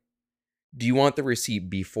quick? Do you want the receipt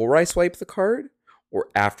before I swipe the card or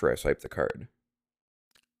after I swipe the card?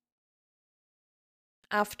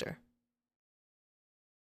 After.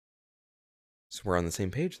 So we're on the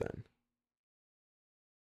same page then.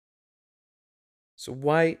 So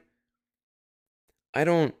why?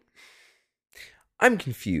 I'm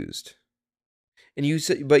confused. And you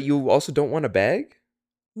said, but you also don't want a bag?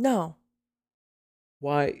 No.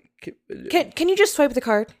 Why? Can you just swipe the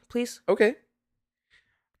card, please? Okay.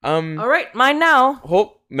 All right, mine now.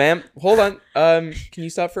 Ma'am, hold on. Can you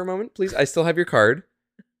stop for a moment, please? I still have your card.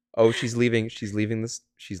 Oh, she's leaving. She's leaving this.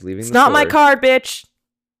 She's leaving. It's the not store. my card, bitch.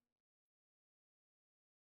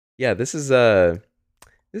 Yeah, this is a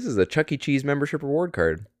Chuck E. Cheese membership reward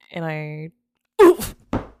card. And I.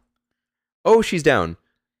 Oh, she's down.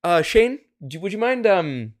 Shane, would you mind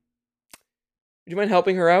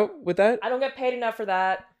helping her out with that? I don't get paid enough for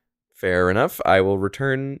that. Fair enough. I will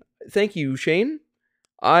return. Thank you, Shane.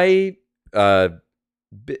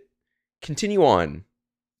 Continue on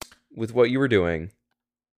with what you were doing.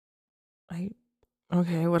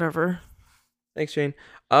 Okay, whatever. Thanks, Shane.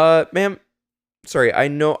 Ma'am, sorry. I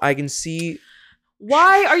know I can see.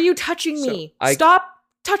 Why are you touching me? Stop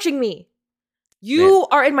touching me. You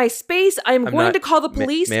are in my space. I'm going to call the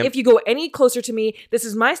police if you go any closer to me. This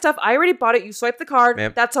is my stuff. I already bought it. You swiped the card.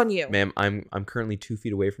 That's on you. Ma'am, I'm currently 2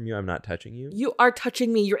 feet away from you. I'm not touching you. You are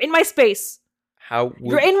touching me. You're in my space.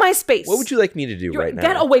 You're in my space. What would you like me to do right now?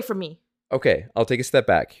 Get away from me. Okay, I'll take a step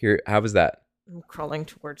back. Here, how was that? I'm crawling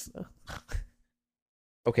towards the...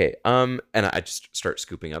 Okay, and I just start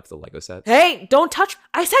scooping up the Lego sets. Hey, don't touch...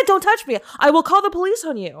 I said don't touch me. I will call the police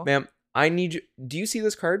on you. Ma'am, I need you... Do you see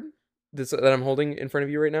this card that I'm holding in front of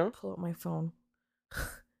you right now? Pull up my phone.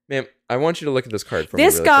 Ma'am, I want you to look at this card for me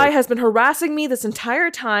This really guy quick. has been harassing me this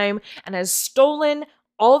entire time and has stolen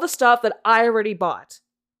all the stuff that I already bought.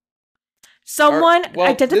 Someone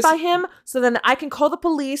identify him so then I can call the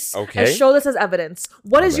police and show this as evidence.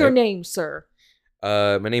 What is your name, sir?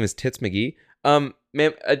 My name is Tits McGee.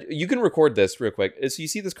 Ma'am, you can record this real quick. So you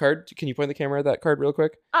see this card? Can you point the camera at that card real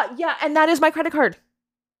quick? Yeah, and that is my credit card.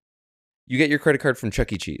 You get your credit card from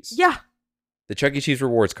Chuck E. Cheese. Yeah. The Chuck E. Cheese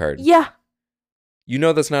rewards card. Yeah. You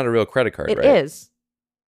know that's not a real credit card, right? It is.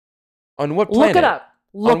 On what planet? Look it up.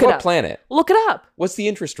 On what planet? Look it up. What's the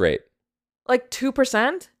interest rate? Like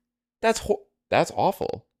 2%? That's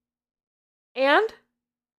awful. And?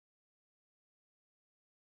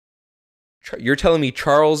 You're telling me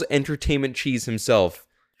Charles Entertainment Cheese himself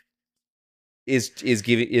is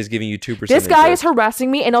giving you 2%? This guy is harassing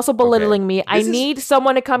me and also belittling me. I need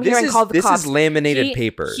someone to come here and call the cops. This is laminated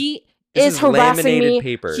paper. He is harassing me.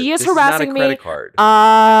 Paper. He is harassing me. This is not a credit card.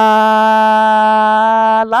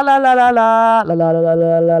 La la la la la la la la la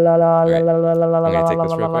la la la la. I'm gonna take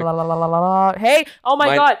this real quick. Hey! Oh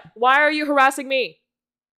my God! Why are you harassing me?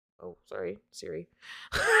 Oh, sorry, Siri.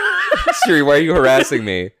 Siri, why are you harassing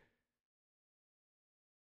me?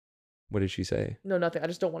 What did she say? No, nothing. I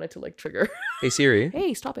just don't want it to like trigger. Hey Siri.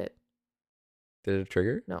 Hey, stop it. Did it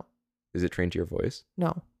trigger? No. Is it trained to your voice? No.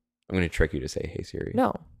 I'm gonna trick you to say, "Hey Siri."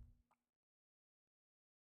 No.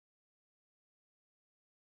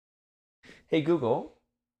 Hey Google,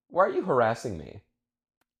 why are you harassing me?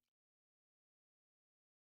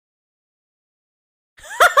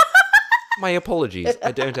 My apologies.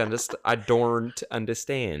 I don't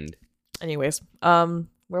understand. Anyways,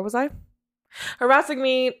 where was I? Harassing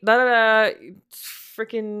me.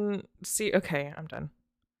 Freaking see. Okay, I'm done.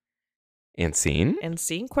 And scene? And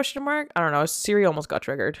scene? Question mark? I don't know. Siri almost got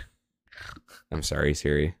triggered. I'm sorry,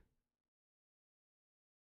 Siri.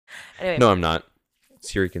 Anyway. No, I'm not.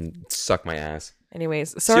 Siri can suck my ass.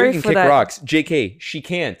 Anyways, Siri sorry can for kick that. rocks. JK, she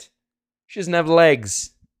can't. She doesn't have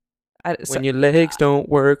legs. When your legs don't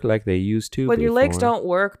work like they used to. When your legs before. don't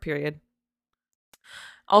work, period.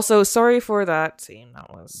 Also, sorry for that scene.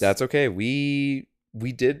 That's okay. We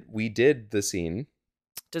did the scene.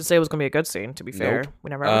 Didn't say it was gonna be a good scene. To be fair, Nope. we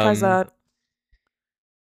never advertised that.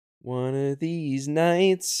 One of these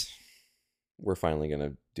nights, we're finally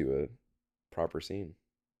gonna do a proper scene.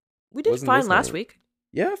 We did Wasn't fine this last night? week.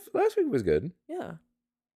 Yeah, last week was good. Yeah.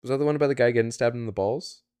 Was that the one about the guy getting stabbed in the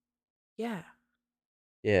balls? Yeah.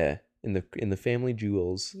 Yeah, in the family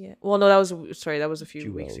jewels. Yeah. Well, no, that was a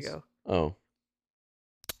few weeks Jewels. ago. Oh,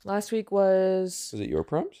 Last week was. was it your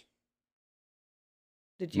prompt?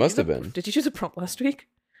 Did you Must do have the- been. Did you choose a prompt last week?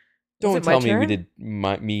 Was Don't it my tell me we turn?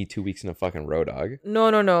 did me 2 weeks in a fucking row, dog.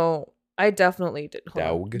 No. I definitely did. Hold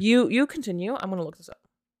on. Dog. You continue. I'm gonna look this up.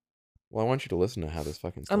 Well, I want you to listen to how this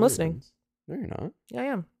fucking. I'm story listening. ends. No, you're not. Yeah, I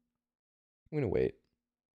am. I'm gonna wait.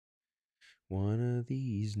 One of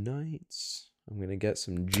these nights, I'm gonna get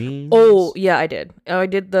some jeans. Oh yeah, I did. I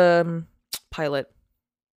did the pilot.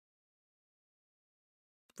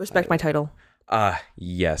 Respect my title.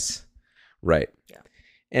 Yes. Right. Yeah.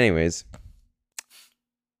 Anyways,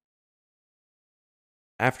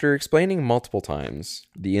 after explaining multiple times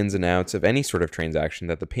the ins and outs of any sort of transaction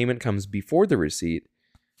that the payment comes before the receipt,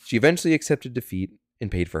 she eventually accepted defeat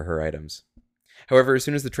and paid for her items. However, as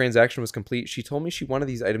soon as the transaction was complete, she told me she wanted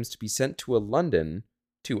these items to be sent to a London,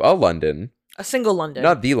 A single London.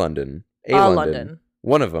 not the London, a A London. London.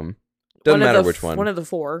 One of them. Doesn't matter which one. One of the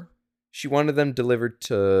four. She wanted them delivered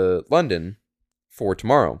to London for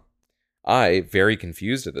tomorrow. I, very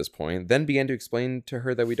confused at this point, then began to explain to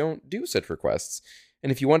her that we don't do such requests,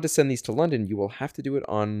 and if you want to send these to London, you will have to do it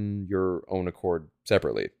on your own accord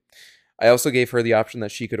separately. I also gave her the option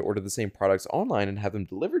that she could order the same products online and have them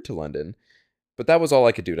delivered to London, but that was all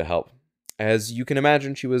I could do to help. As you can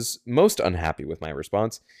imagine, she was most unhappy with my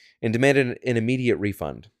response and demanded an immediate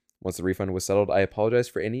refund. Once the refund was settled, I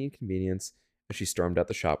apologized for any inconvenience, and she stormed out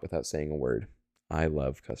the shop without saying a word. I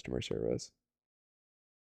love customer service.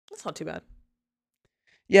 That's not too bad.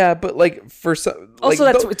 Yeah, but like for some, Also,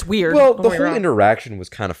 like, it's weird. Well, Don't the get me whole wrong. interaction was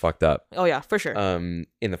kind of fucked up. Oh yeah, for sure. In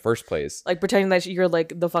the first place, Like pretending that you're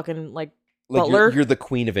like the fucking like like butler. you're the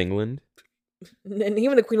Queen of England, And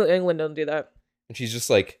even the Queen of England don't do that. and she's just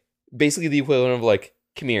like basically the equivalent of like,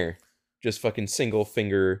 come here, just fucking single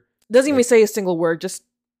finger. Doesn't even Like- say a single word. Just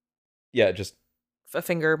Yeah, just a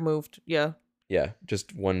finger moved. Yeah.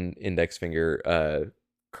 just one index finger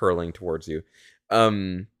curling towards you.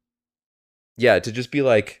 Yeah, to just be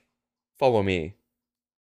like, follow me.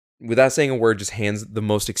 Without saying a word, just hands the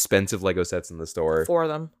most expensive Lego sets in the store. Four of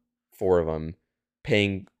them. 4 of them,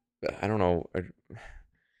 paying, I don't know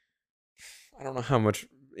how much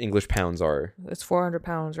English pounds are. It's 400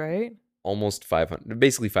 pounds, right? Almost 500,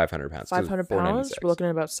 basically 500 pounds. 500 pounds. We're looking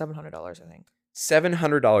at about $700, I think.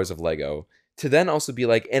 $700 of Lego to then also be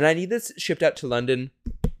like, and I need this shipped out to London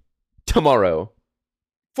tomorrow.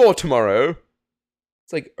 For tomorrow.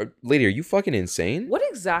 It's like, lady, are you fucking insane? What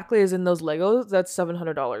exactly is in those Legos? That's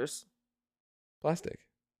 $700. Plastic.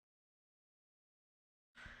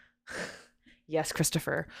 Yes,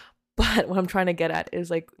 Christopher. But what I'm trying to get at is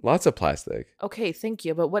like, Lots of plastic. okay, thank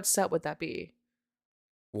you, but what set would that be?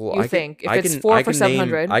 Well, You I think? can, If I it's can, 4 I for can name-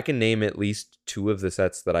 700. I can name at least 2 of the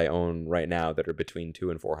sets that I own right now that are between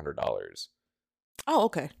 $200 and $400. Oh,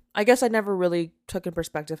 okay. I guess I never really took in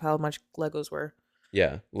perspective how much Legos were.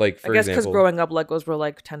 Yeah, like for I guess because example, growing up, Legos were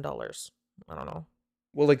like $10. I don't know.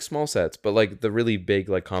 well, like small sets, but like the really big,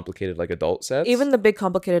 like complicated, like adult sets. Even the big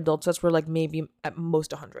complicated adult sets were like maybe at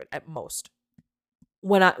most 100 at most.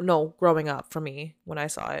 Growing up for me when I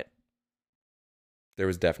saw it. there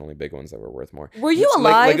was definitely big ones that were worth more. Were you It's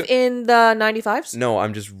alive like in the 95s? No,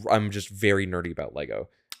 I'm just very nerdy about Lego.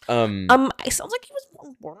 It sounds like he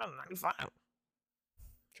was born in 95.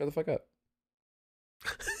 Shut the fuck up.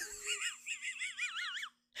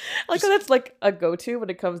 Like that's like a go-to when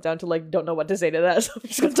it comes down to like don't know what to say to that. So I'm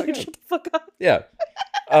just gonna tell you to shut the fuck up. Yeah.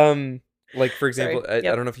 Like for example, Sorry. I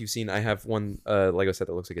Yep. don't know if you've seen. I have one Lego set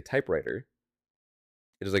that looks like a typewriter.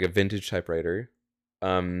 It is like a vintage typewriter. I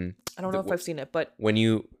don't know if I've seen it, but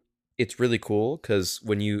It's really cool because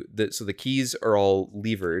so the keys are all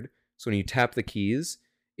levered. So when you tap the keys,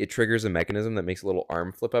 it triggers a mechanism that makes a little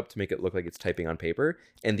arm flip up to make it look like it's typing on paper,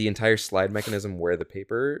 and the entire slide mechanism where the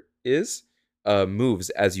paper is moves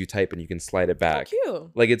as you type, and you can slide it back.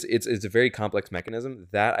 cute. Like it's a very complex mechanism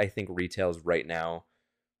that I think retails right now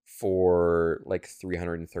for like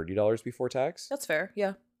 $330 before tax. That's fair.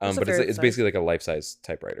 Yeah. That's a But fair it's size. basically like a life size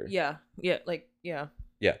typewriter. Yeah. Yeah. Like yeah.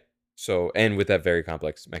 Yeah. So, and with that very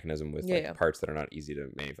complex mechanism with Yeah. parts that are not easy to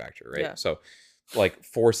manufacture, right? Yeah. So, like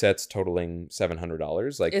 4 sets totaling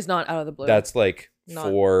 $700, like It's not out of the blue. that's like Not-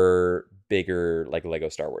 4 bigger like Lego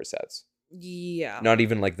Star Wars sets. Yeah. Not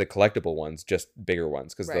even like the collectible ones, just bigger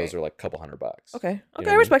ones, because Right. those are like a couple $100. Okay. You know I what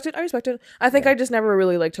I respect it. I respect it. I think Yeah. I just never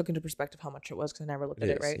really like took into perspective how much it was because I never looked at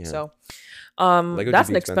It it, is, right? yeah. So, Lego that's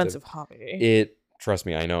do an be expensive hobby. Trust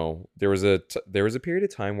me, I know. There was a period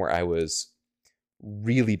of time where I was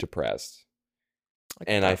really depressed,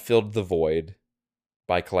 and I filled the void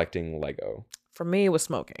by collecting Lego. For me, it was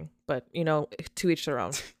smoking, but to each their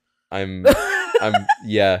own. I'm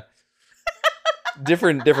yeah.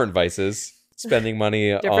 Different vices. Spending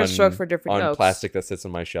money Different stroke for different on notes. plastic that sits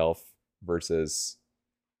on my shelf versus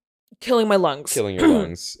Killing my lungs. killing your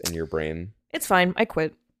lungs and your brain. It's fine. I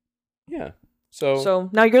quit. Yeah. So So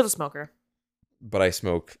now you're the smoker. but I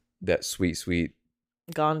smoke that sweet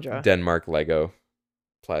Ganja. Denmark Lego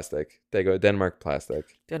plastic. They go Denmark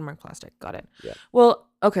plastic. Denmark plastic. Got it. Yeah. Well,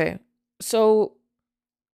 okay. So,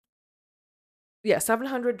 yeah,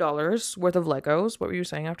 $700 worth of Legos. What were you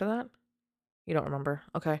saying after that? You don't remember.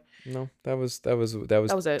 Okay. No, that was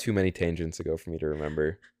it. too many tangents ago for me to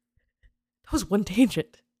remember. That was one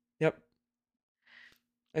tangent. Yep.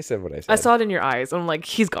 I said what I said. I saw it in your eyes. I'm like,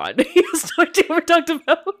 he's gone. He has no idea what we talked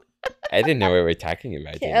about. I didn't know what we were talking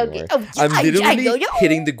about Okay, anymore. okay. Oh, I'm I literally know.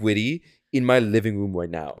 hitting the Gwitty in my living room right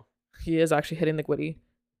now. He is actually hitting the Gwitty.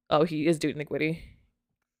 Oh, he is doing the Gwitty.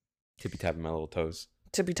 Tippy tapping my little toes.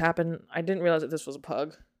 Tippy tapping. I didn't realize that this was a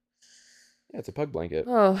pug. Yeah, it's a pug blanket.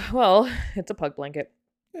 Oh, well, it's a pug blanket.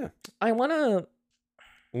 Yeah. I want to...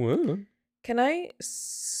 Whoa. Can I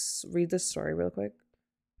read this story real quick?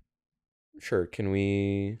 Sure. Can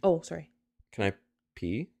we? Oh, sorry. Can I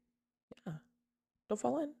pee? Yeah. Don't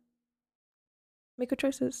fall in. Make good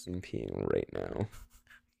choices. I'm peeing right now.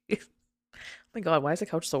 Oh my god, why is the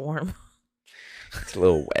couch so warm? It's a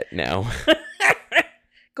little wet now.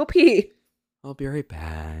 Go pee. I'll be right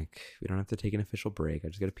back. We don't have to take an official break. I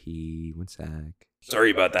just gotta pee. 1 sec.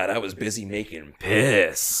 Sorry about that. I was busy making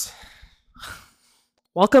piss.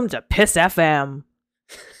 Welcome to Piss FM.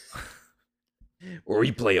 Where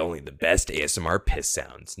we play only the best ASMR piss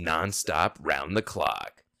sounds, nonstop, round the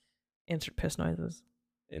clock. Insert piss noises.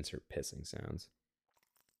 Insert pissing sounds.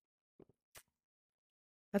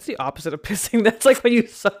 That's the opposite of pissing. That's like when you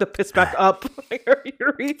suck the piss back up your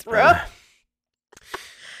urethra.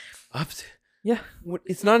 Yeah. What?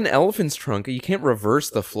 It's not an elephant's trunk. You can't reverse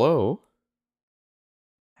the flow.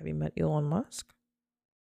 Have you met Elon Musk?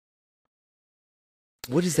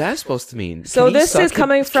 What is that supposed to mean? So Can he this suck is it-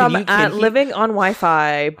 coming from can he- at Living on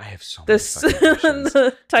Wi-Fi. I have so many This fucking questions.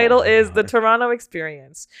 the title Oh my is the God. Toronto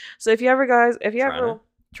Experience. So if you ever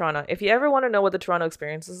Toronto? if you ever want to know what the Toronto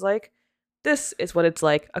Experience is like, this is what it's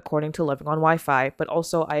like according to Living on Wi-Fi. But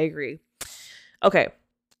also, I agree. Okay,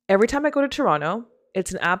 every time I go to Toronto,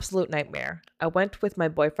 it's an absolute nightmare. I went with my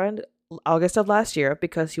boyfriend August of last year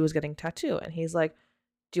because he was getting tattoo, and he's like,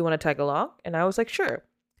 "Do you want to tag along?" And I was like, "Sure."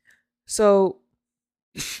 So,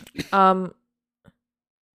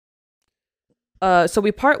 so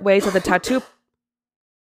we part ways at the tattoo.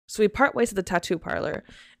 So we part ways at the tattoo parlor,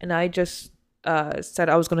 and I just said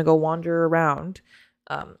I was gonna go wander around.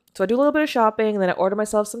 So I do a little bit of shopping, and then I order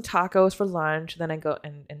myself some tacos for lunch. And then I go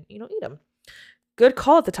and eat them. Good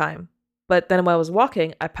call at the time, but then when I was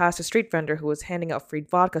walking, I passed a street vendor who was handing out free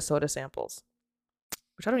vodka soda samples,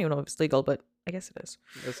 which I don't even know if it's legal, but I guess it is.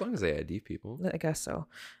 As long as they ID people. I guess so.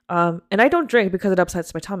 And I don't drink because it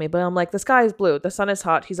upsets my tummy. But I'm like, the sky is blue. The sun is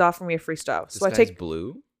hot. He's offering me free stuff. So I take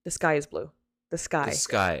blue. the sky is blue. The sky. The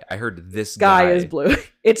sky. I heard this Sky guy is blue.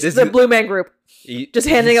 It's This the is- Blue Man Group. Just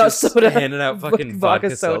handing out soda. Handing out fucking Vodka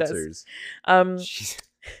vodka sodas. seltzers. Jeez.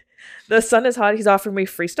 The sun is hot. He's offering me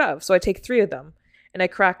free stuff. So I take 3 of them and I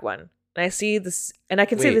crack one. And I see this, and I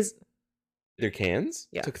can see Wait. this. They're cans?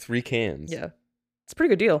 Yeah. Took 3 cans. Yeah. It's a pretty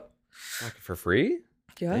good deal. Fuck, for free?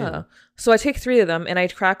 Yeah. Damn. So I take 3 of them and I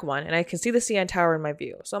crack one and I can see the CN Tower in my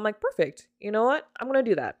view. So I'm like, perfect. You know what? I'm going to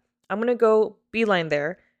do that. I'm going to go beeline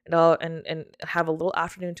there and I'll and have a little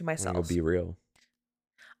afternoon to I'm myself. gonna be real.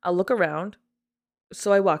 I'll look around.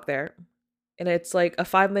 So I walk there and it's like a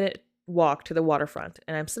 5-minute walk to the waterfront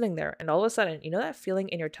and I'm sitting there and all of a sudden, you know that feeling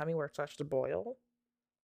in your tummy where it starts to boil?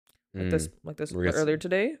 Like this Where it's- earlier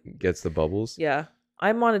today? Gets the bubbles. Yeah.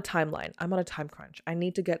 I'm on a timeline. I'm on a time crunch. I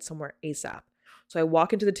need to get somewhere ASAP. So I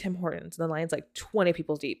walk into the Tim Hortons and the line's like 20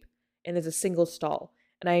 people deep and there's a single stall.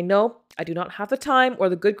 And I know I do not have the time or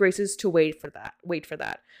the good graces to wait for that.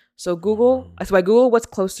 So so I Google what's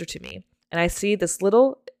closer to me and I see this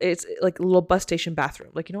it's like a little bus station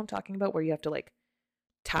bathroom. Like, you know what I'm talking about? Where you have to like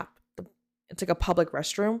tap. It's like a public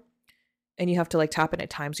restroom. and you have to like tap in at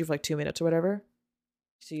times. You have like 2 minutes or whatever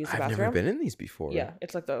to use the I've bathroom. never been in these before. Yeah,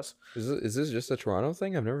 it's like those. Is this just a Toronto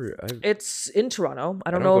thing? It's in Toronto.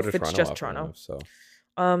 I don't don't know go if to it's Toronto just often Toronto. enough, so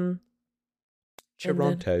And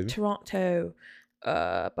then Toronto. Toronto.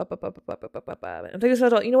 I'm thinking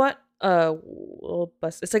about, you know what? Little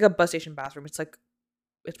bus. It's like a bus station bathroom. It's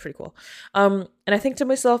pretty cool. And I think to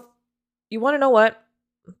myself, you want to know what?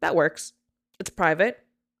 That works. It's private.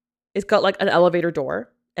 It's got like an elevator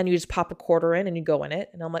door, and you just pop a quarter in and you go in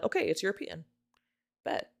it. And I'm like, okay, it's European.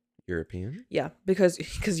 Bet. European? Yeah, because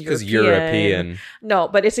European. No,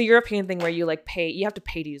 but it's a European thing where you like pay. You have to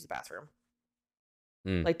pay to use the bathroom.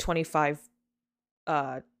 Like 25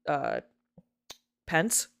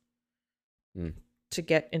 pence to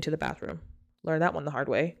get into the bathroom. Learned that one the hard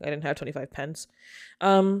way. I didn't have 25 pence.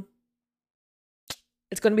 It's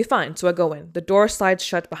going to be fine. So I go in. The door slides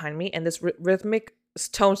shut behind me, and this rhythmic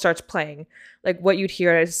tone starts playing, like what you'd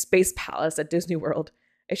hear at a space palace at Disney World.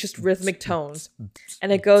 It's just rhythmic tones.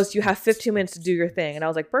 And it goes, you have 15 minutes to do your thing. And I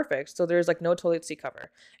was like, perfect. So there's like no toilet seat cover.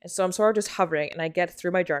 And so I'm sort of just hovering, and I get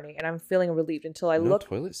through my journey, and I'm feeling relieved until I look.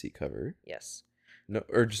 No toilet seat cover? Yes. No,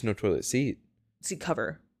 or just no toilet seat? Seat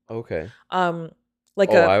cover. Okay.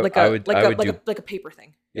 Like a paper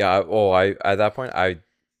thing. Yeah. At that point, I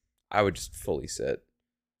would just fully sit.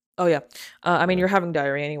 Oh yeah. I mean, you're having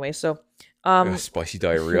diarrhea anyway, so spicy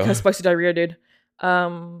diarrhea. Spicy diarrhea, dude.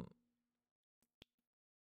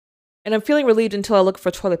 And I'm feeling relieved until I look for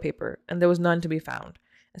toilet paper, and there was none to be found.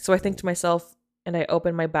 And so I think to myself, and I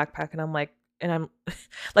open my backpack, and I'm like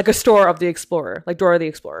like a store of the Explorer, like Dora the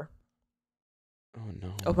Explorer. Oh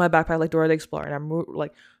no. Open my backpack like Dora the Explorer, and I'm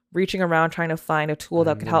like reaching around trying to find a tool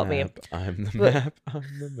that could help me. I'm the map. I'm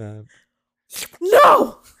the map.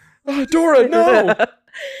 No! Oh, Dora, no!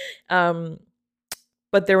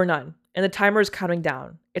 But there were none. And the timer is counting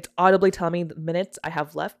down. It's audibly telling me the minutes I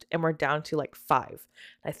have left, and we're down to like 5. And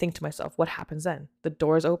I think to myself, what happens then? The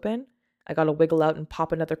door's open. I gotta wiggle out and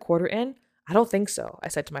pop another quarter in. I don't think so, I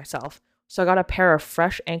said to myself. So I got a pair of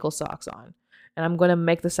fresh ankle socks on, and I'm gonna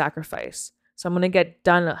make the sacrifice. So I'm gonna get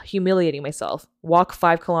done humiliating myself, walk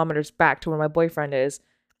 5 kilometers back to where my boyfriend is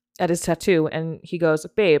at his tattoo, and he goes,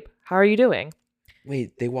 babe, how are you doing?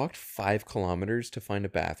 Wait, they walked 5 kilometers to find a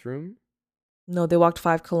bathroom? No, they walked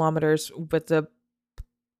 5 kilometers with the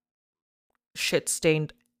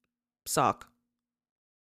shit-stained sock.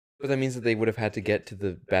 But that means that they would have had to get to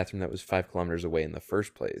the bathroom that was 5 kilometers away in the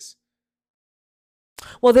first place.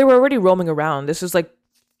 Well, they were already roaming around. This is like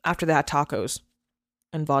after they had tacos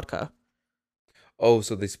and vodka. Oh,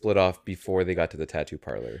 so they split off before they got to the tattoo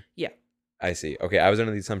parlor. Yeah. I see. Okay, I was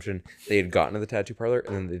under the assumption they had gotten to the tattoo parlor,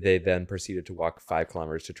 and then they proceeded to walk 5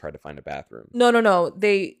 kilometers to try to find a bathroom. No.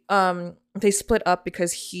 They split up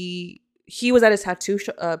because he was at his tattoo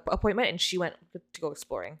appointment, and she went to go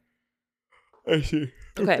exploring. I see.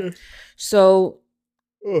 Okay. So.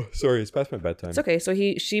 Oh, sorry, it's past my bedtime. It's okay. So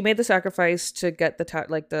she made the sacrifice to get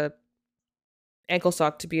the ankle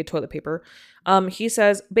sock to be a toilet paper. He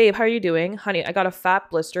says, babe, how are you doing? Honey, I got a fat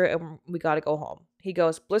blister, and we got to go home. He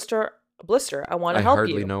goes, blister, I want to help you. I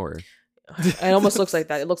hardly know her. It almost looks like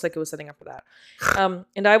that. It looks like it was setting up for that.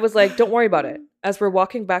 And I was like, don't worry about it. As we're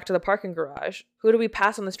walking back to the parking garage, who do we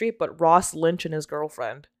pass on the street but Ross Lynch and his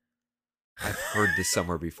girlfriend? I've heard this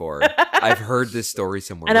somewhere before. I've heard this story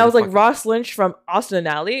somewhere. And I was like, Ross Lynch from Austin and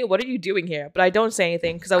Alley? What are you doing here? But I don't say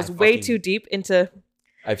anything because I was way too deep into...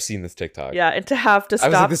 I've seen this TikTok. Yeah, and to have to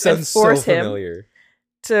stop and force him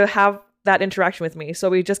to have that interaction with me.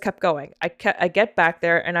 So we just kept going. I get back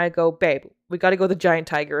there and I go, babe, we got to go to the Giant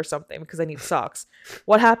Tiger or something because I need socks.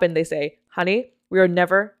 What happened? They say, honey, we are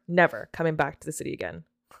never, never coming back to the city again.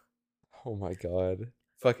 Oh my God.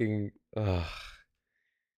 Fucking,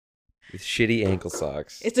 with shitty ankle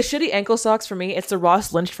socks. It's the shitty ankle socks for me. It's the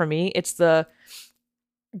Ross Lynch for me. It's the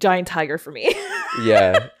Giant Tiger for me.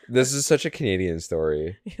 Yeah, this is such a Canadian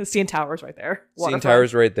story. The CN Tower's right there. CN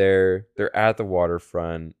Tower's right there. They're at the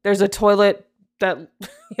waterfront. There's a toilet that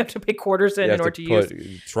you have to pay quarters in order to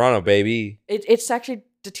use. Toronto, baby. It's actually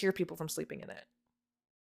deter people from sleeping in it.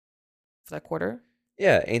 For that quarter?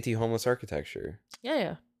 Yeah, anti-homeless architecture.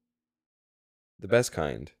 Yeah. The best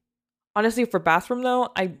kind. Honestly, for bathroom though,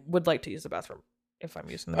 I would like to use the bathroom if I'm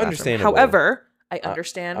using the bathroom. Understandable. However, I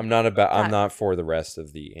understand. I'm not for the rest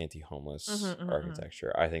of the anti-homeless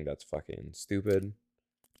architecture. I think that's fucking stupid.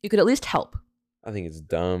 You could at least help. I think it's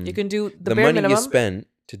dumb. You can do the bare money minimum you spent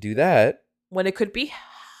to do that when it could be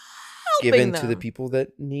given to the people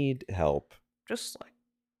that need help. Just like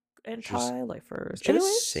anti-lifers.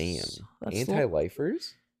 Just saying. Anti-lifers?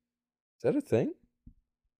 Is that a thing?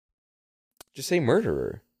 Just say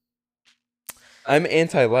murderer. I'm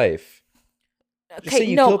anti-life. Just say Okay,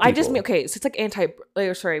 you no, kill I just people. mean okay. So it's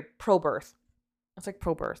like pro-birth. It's like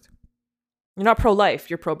pro-birth. You're not pro-life.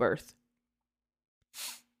 You're pro-birth.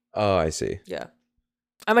 Oh, I see. Yeah,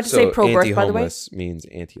 I meant to say pro-birth. By the way, Anti-homeless means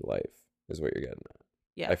anti-life is what you're getting at.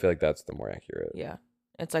 yeah, I feel like that's the more accurate. yeah,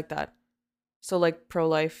 it's like that. So like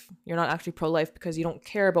pro-life, you're not actually pro-life because you don't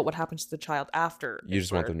care about what happens to the child after. You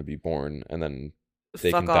just want them to be born, and then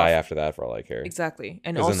they Fuck can die off. after that for all I care. Exactly,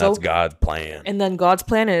 and Because also, then that's God's plan. and then God's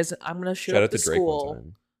plan is I'm gonna shoot Shout up out the to Drake school. one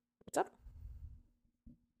time. What's up?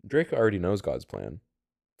 Drake already knows God's plan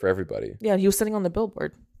for everybody. Yeah, he was sitting on the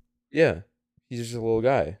billboard. Yeah, he's just a little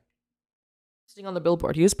guy. Sitting on the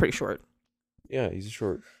billboard. He was pretty short. Yeah, he's a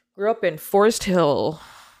short Grew up in Forest Hill.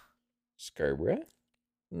 Scarborough.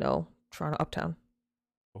 No, Toronto, Uptown.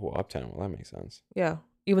 Oh, Uptown. Well, that makes sense. Yeah.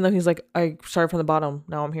 Even though he's like, I started from the bottom,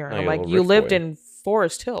 now I'm here. And Oh, I'm you're a like, little you rich lived boy. in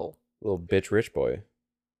Forest Hill. Little bitch rich boy.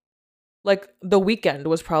 Like, The Weeknd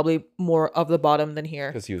was probably more of the bottom than here.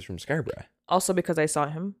 Because he was from Scarborough. Also because I saw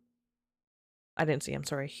him. I didn't see him,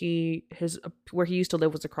 sorry. Where he used to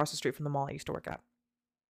live was across the street from the mall I used to work at.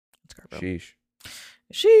 Scarborough. Sheesh.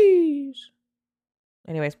 Sheesh.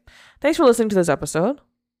 Anyways, thanks for listening to this episode.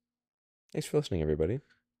 Thanks for listening, everybody.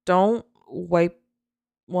 Don't wipe.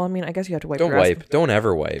 Well, I mean, I guess you have to wipe Don't your ass. wipe. Don't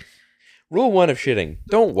ever wipe. Rule 1 of shitting.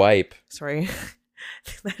 Don't wipe. Sorry.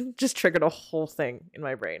 That just triggered a whole thing in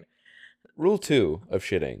my brain. Rule 2 of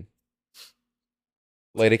shitting.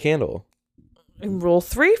 Light a candle. And rule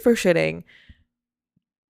 3 for shitting.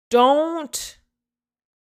 Don't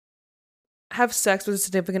have sex with a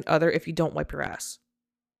significant other if you don't wipe your ass.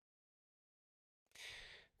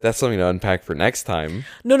 That's something to unpack for next time.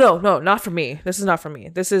 No, not for me. This is not for me.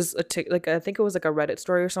 This is I think it was like a Reddit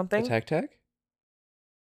story or something. Tac?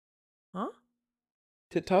 Huh?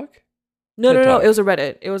 TikTok? No. TikTok. It was a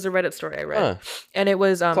Reddit. It was a Reddit story I read. And it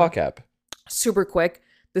was Clock app. super quick.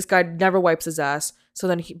 This guy never wipes his ass. So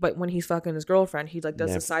then but when he's fucking his girlfriend, he like does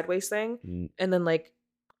Never. the sideways thing. And then like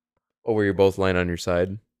Oh, where you're both lying on your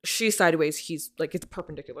side? she's sideways, he's like it's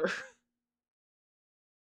perpendicular.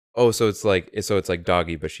 Oh, so it's like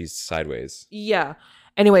doggy, but she's sideways. Yeah.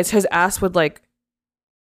 Anyways, his ass would like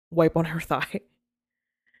wipe on her thigh.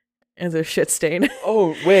 And there's shit stain.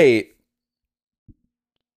 Oh, wait.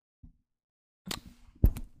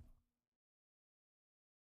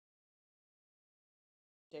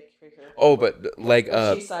 Oh, but leg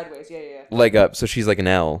up. She's sideways. Yeah. Leg up. So she's like an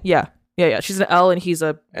L. Yeah. She's an L and he's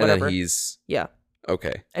a whatever. And then he's yeah.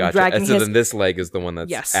 Okay. And Gotcha. dragging And so his- then this leg is the one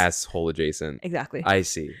that's Yes. asshole adjacent. Exactly. I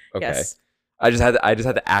see. Okay. Yes. I just had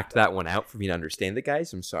to act that one out for me to understand it,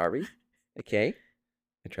 guys. I'm sorry. Okay.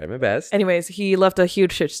 I tried my best. Anyways, he left a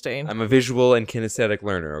huge shit stain. I'm a visual and kinesthetic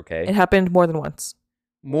learner, okay? It happened more than once.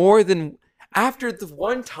 More than after the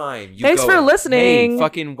one time you Thanks go, for listening. Hey,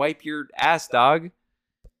 fucking wipe your ass, dog.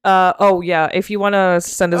 Oh yeah, if you want to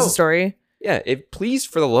send us Oh. a story, Yeah, please,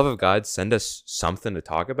 for the love of God, send us something to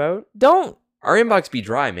talk about. don't. Our inbox be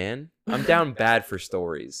dry, man. I'm down bad for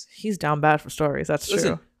stories. He's down bad for stories. That's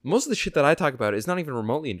Listen, true. most of the shit that I talk about is not even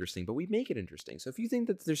remotely interesting, but we make it interesting. So if you think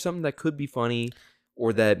that there's something that could be funny,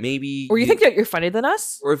 or that maybe, Or you think that you're funnier than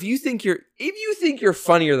us, or if you think you're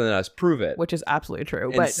funnier than us, prove it. which is absolutely true.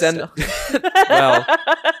 And But send. still. Well,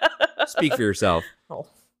 speak for yourself. Oh,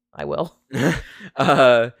 I will.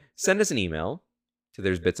 Send us an email to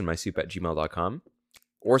there'sbitsinmysoup@gmail.com,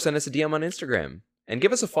 or send us a DM on Instagram and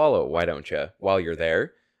give us a follow. Why don't you? While you're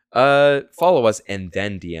there, follow us and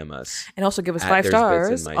then DM us. And also give us At 5 There's Bits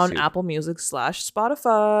in stars My on Soup. Apple Music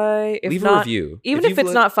 /Spotify. If Leave not, a review. even if you've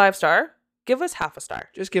it's not 5-star, give us half a star.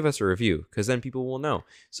 just give us a review, because then people will know.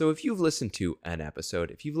 So if you've listened to an episode,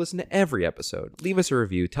 if you've listened to every episode, leave us a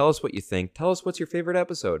review. Tell us what you think. Tell us what's your favorite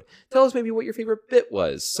episode. Tell us maybe what your favorite bit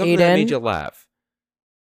was. Something that Aiden. made you laugh.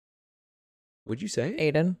 Would you say?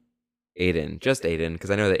 Aiden. Just Aiden,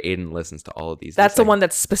 because I know that Aiden listens to all of these. That's At the least one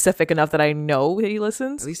that's specific enough that I know that he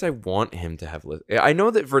listens. At least I want him to have listened. I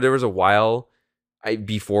know that there was a while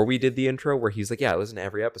before we did the intro where he's like, yeah, I listen to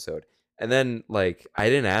every episode. And then, like, I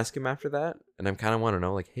didn't ask him after that. And I kind of want to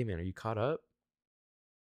know, like, hey, man, are you caught up?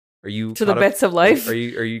 Are you To the caught up- bits of life. Are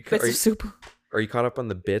you Bits of soup. are you caught up on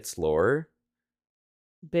the bits lore?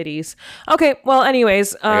 Biddies. Okay, well,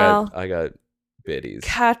 anyways, I got biddies.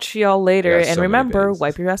 catch y'all later. I got And so many remember, biddies.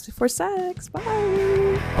 wipe your ass before sex. Bye.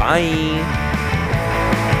 Bye.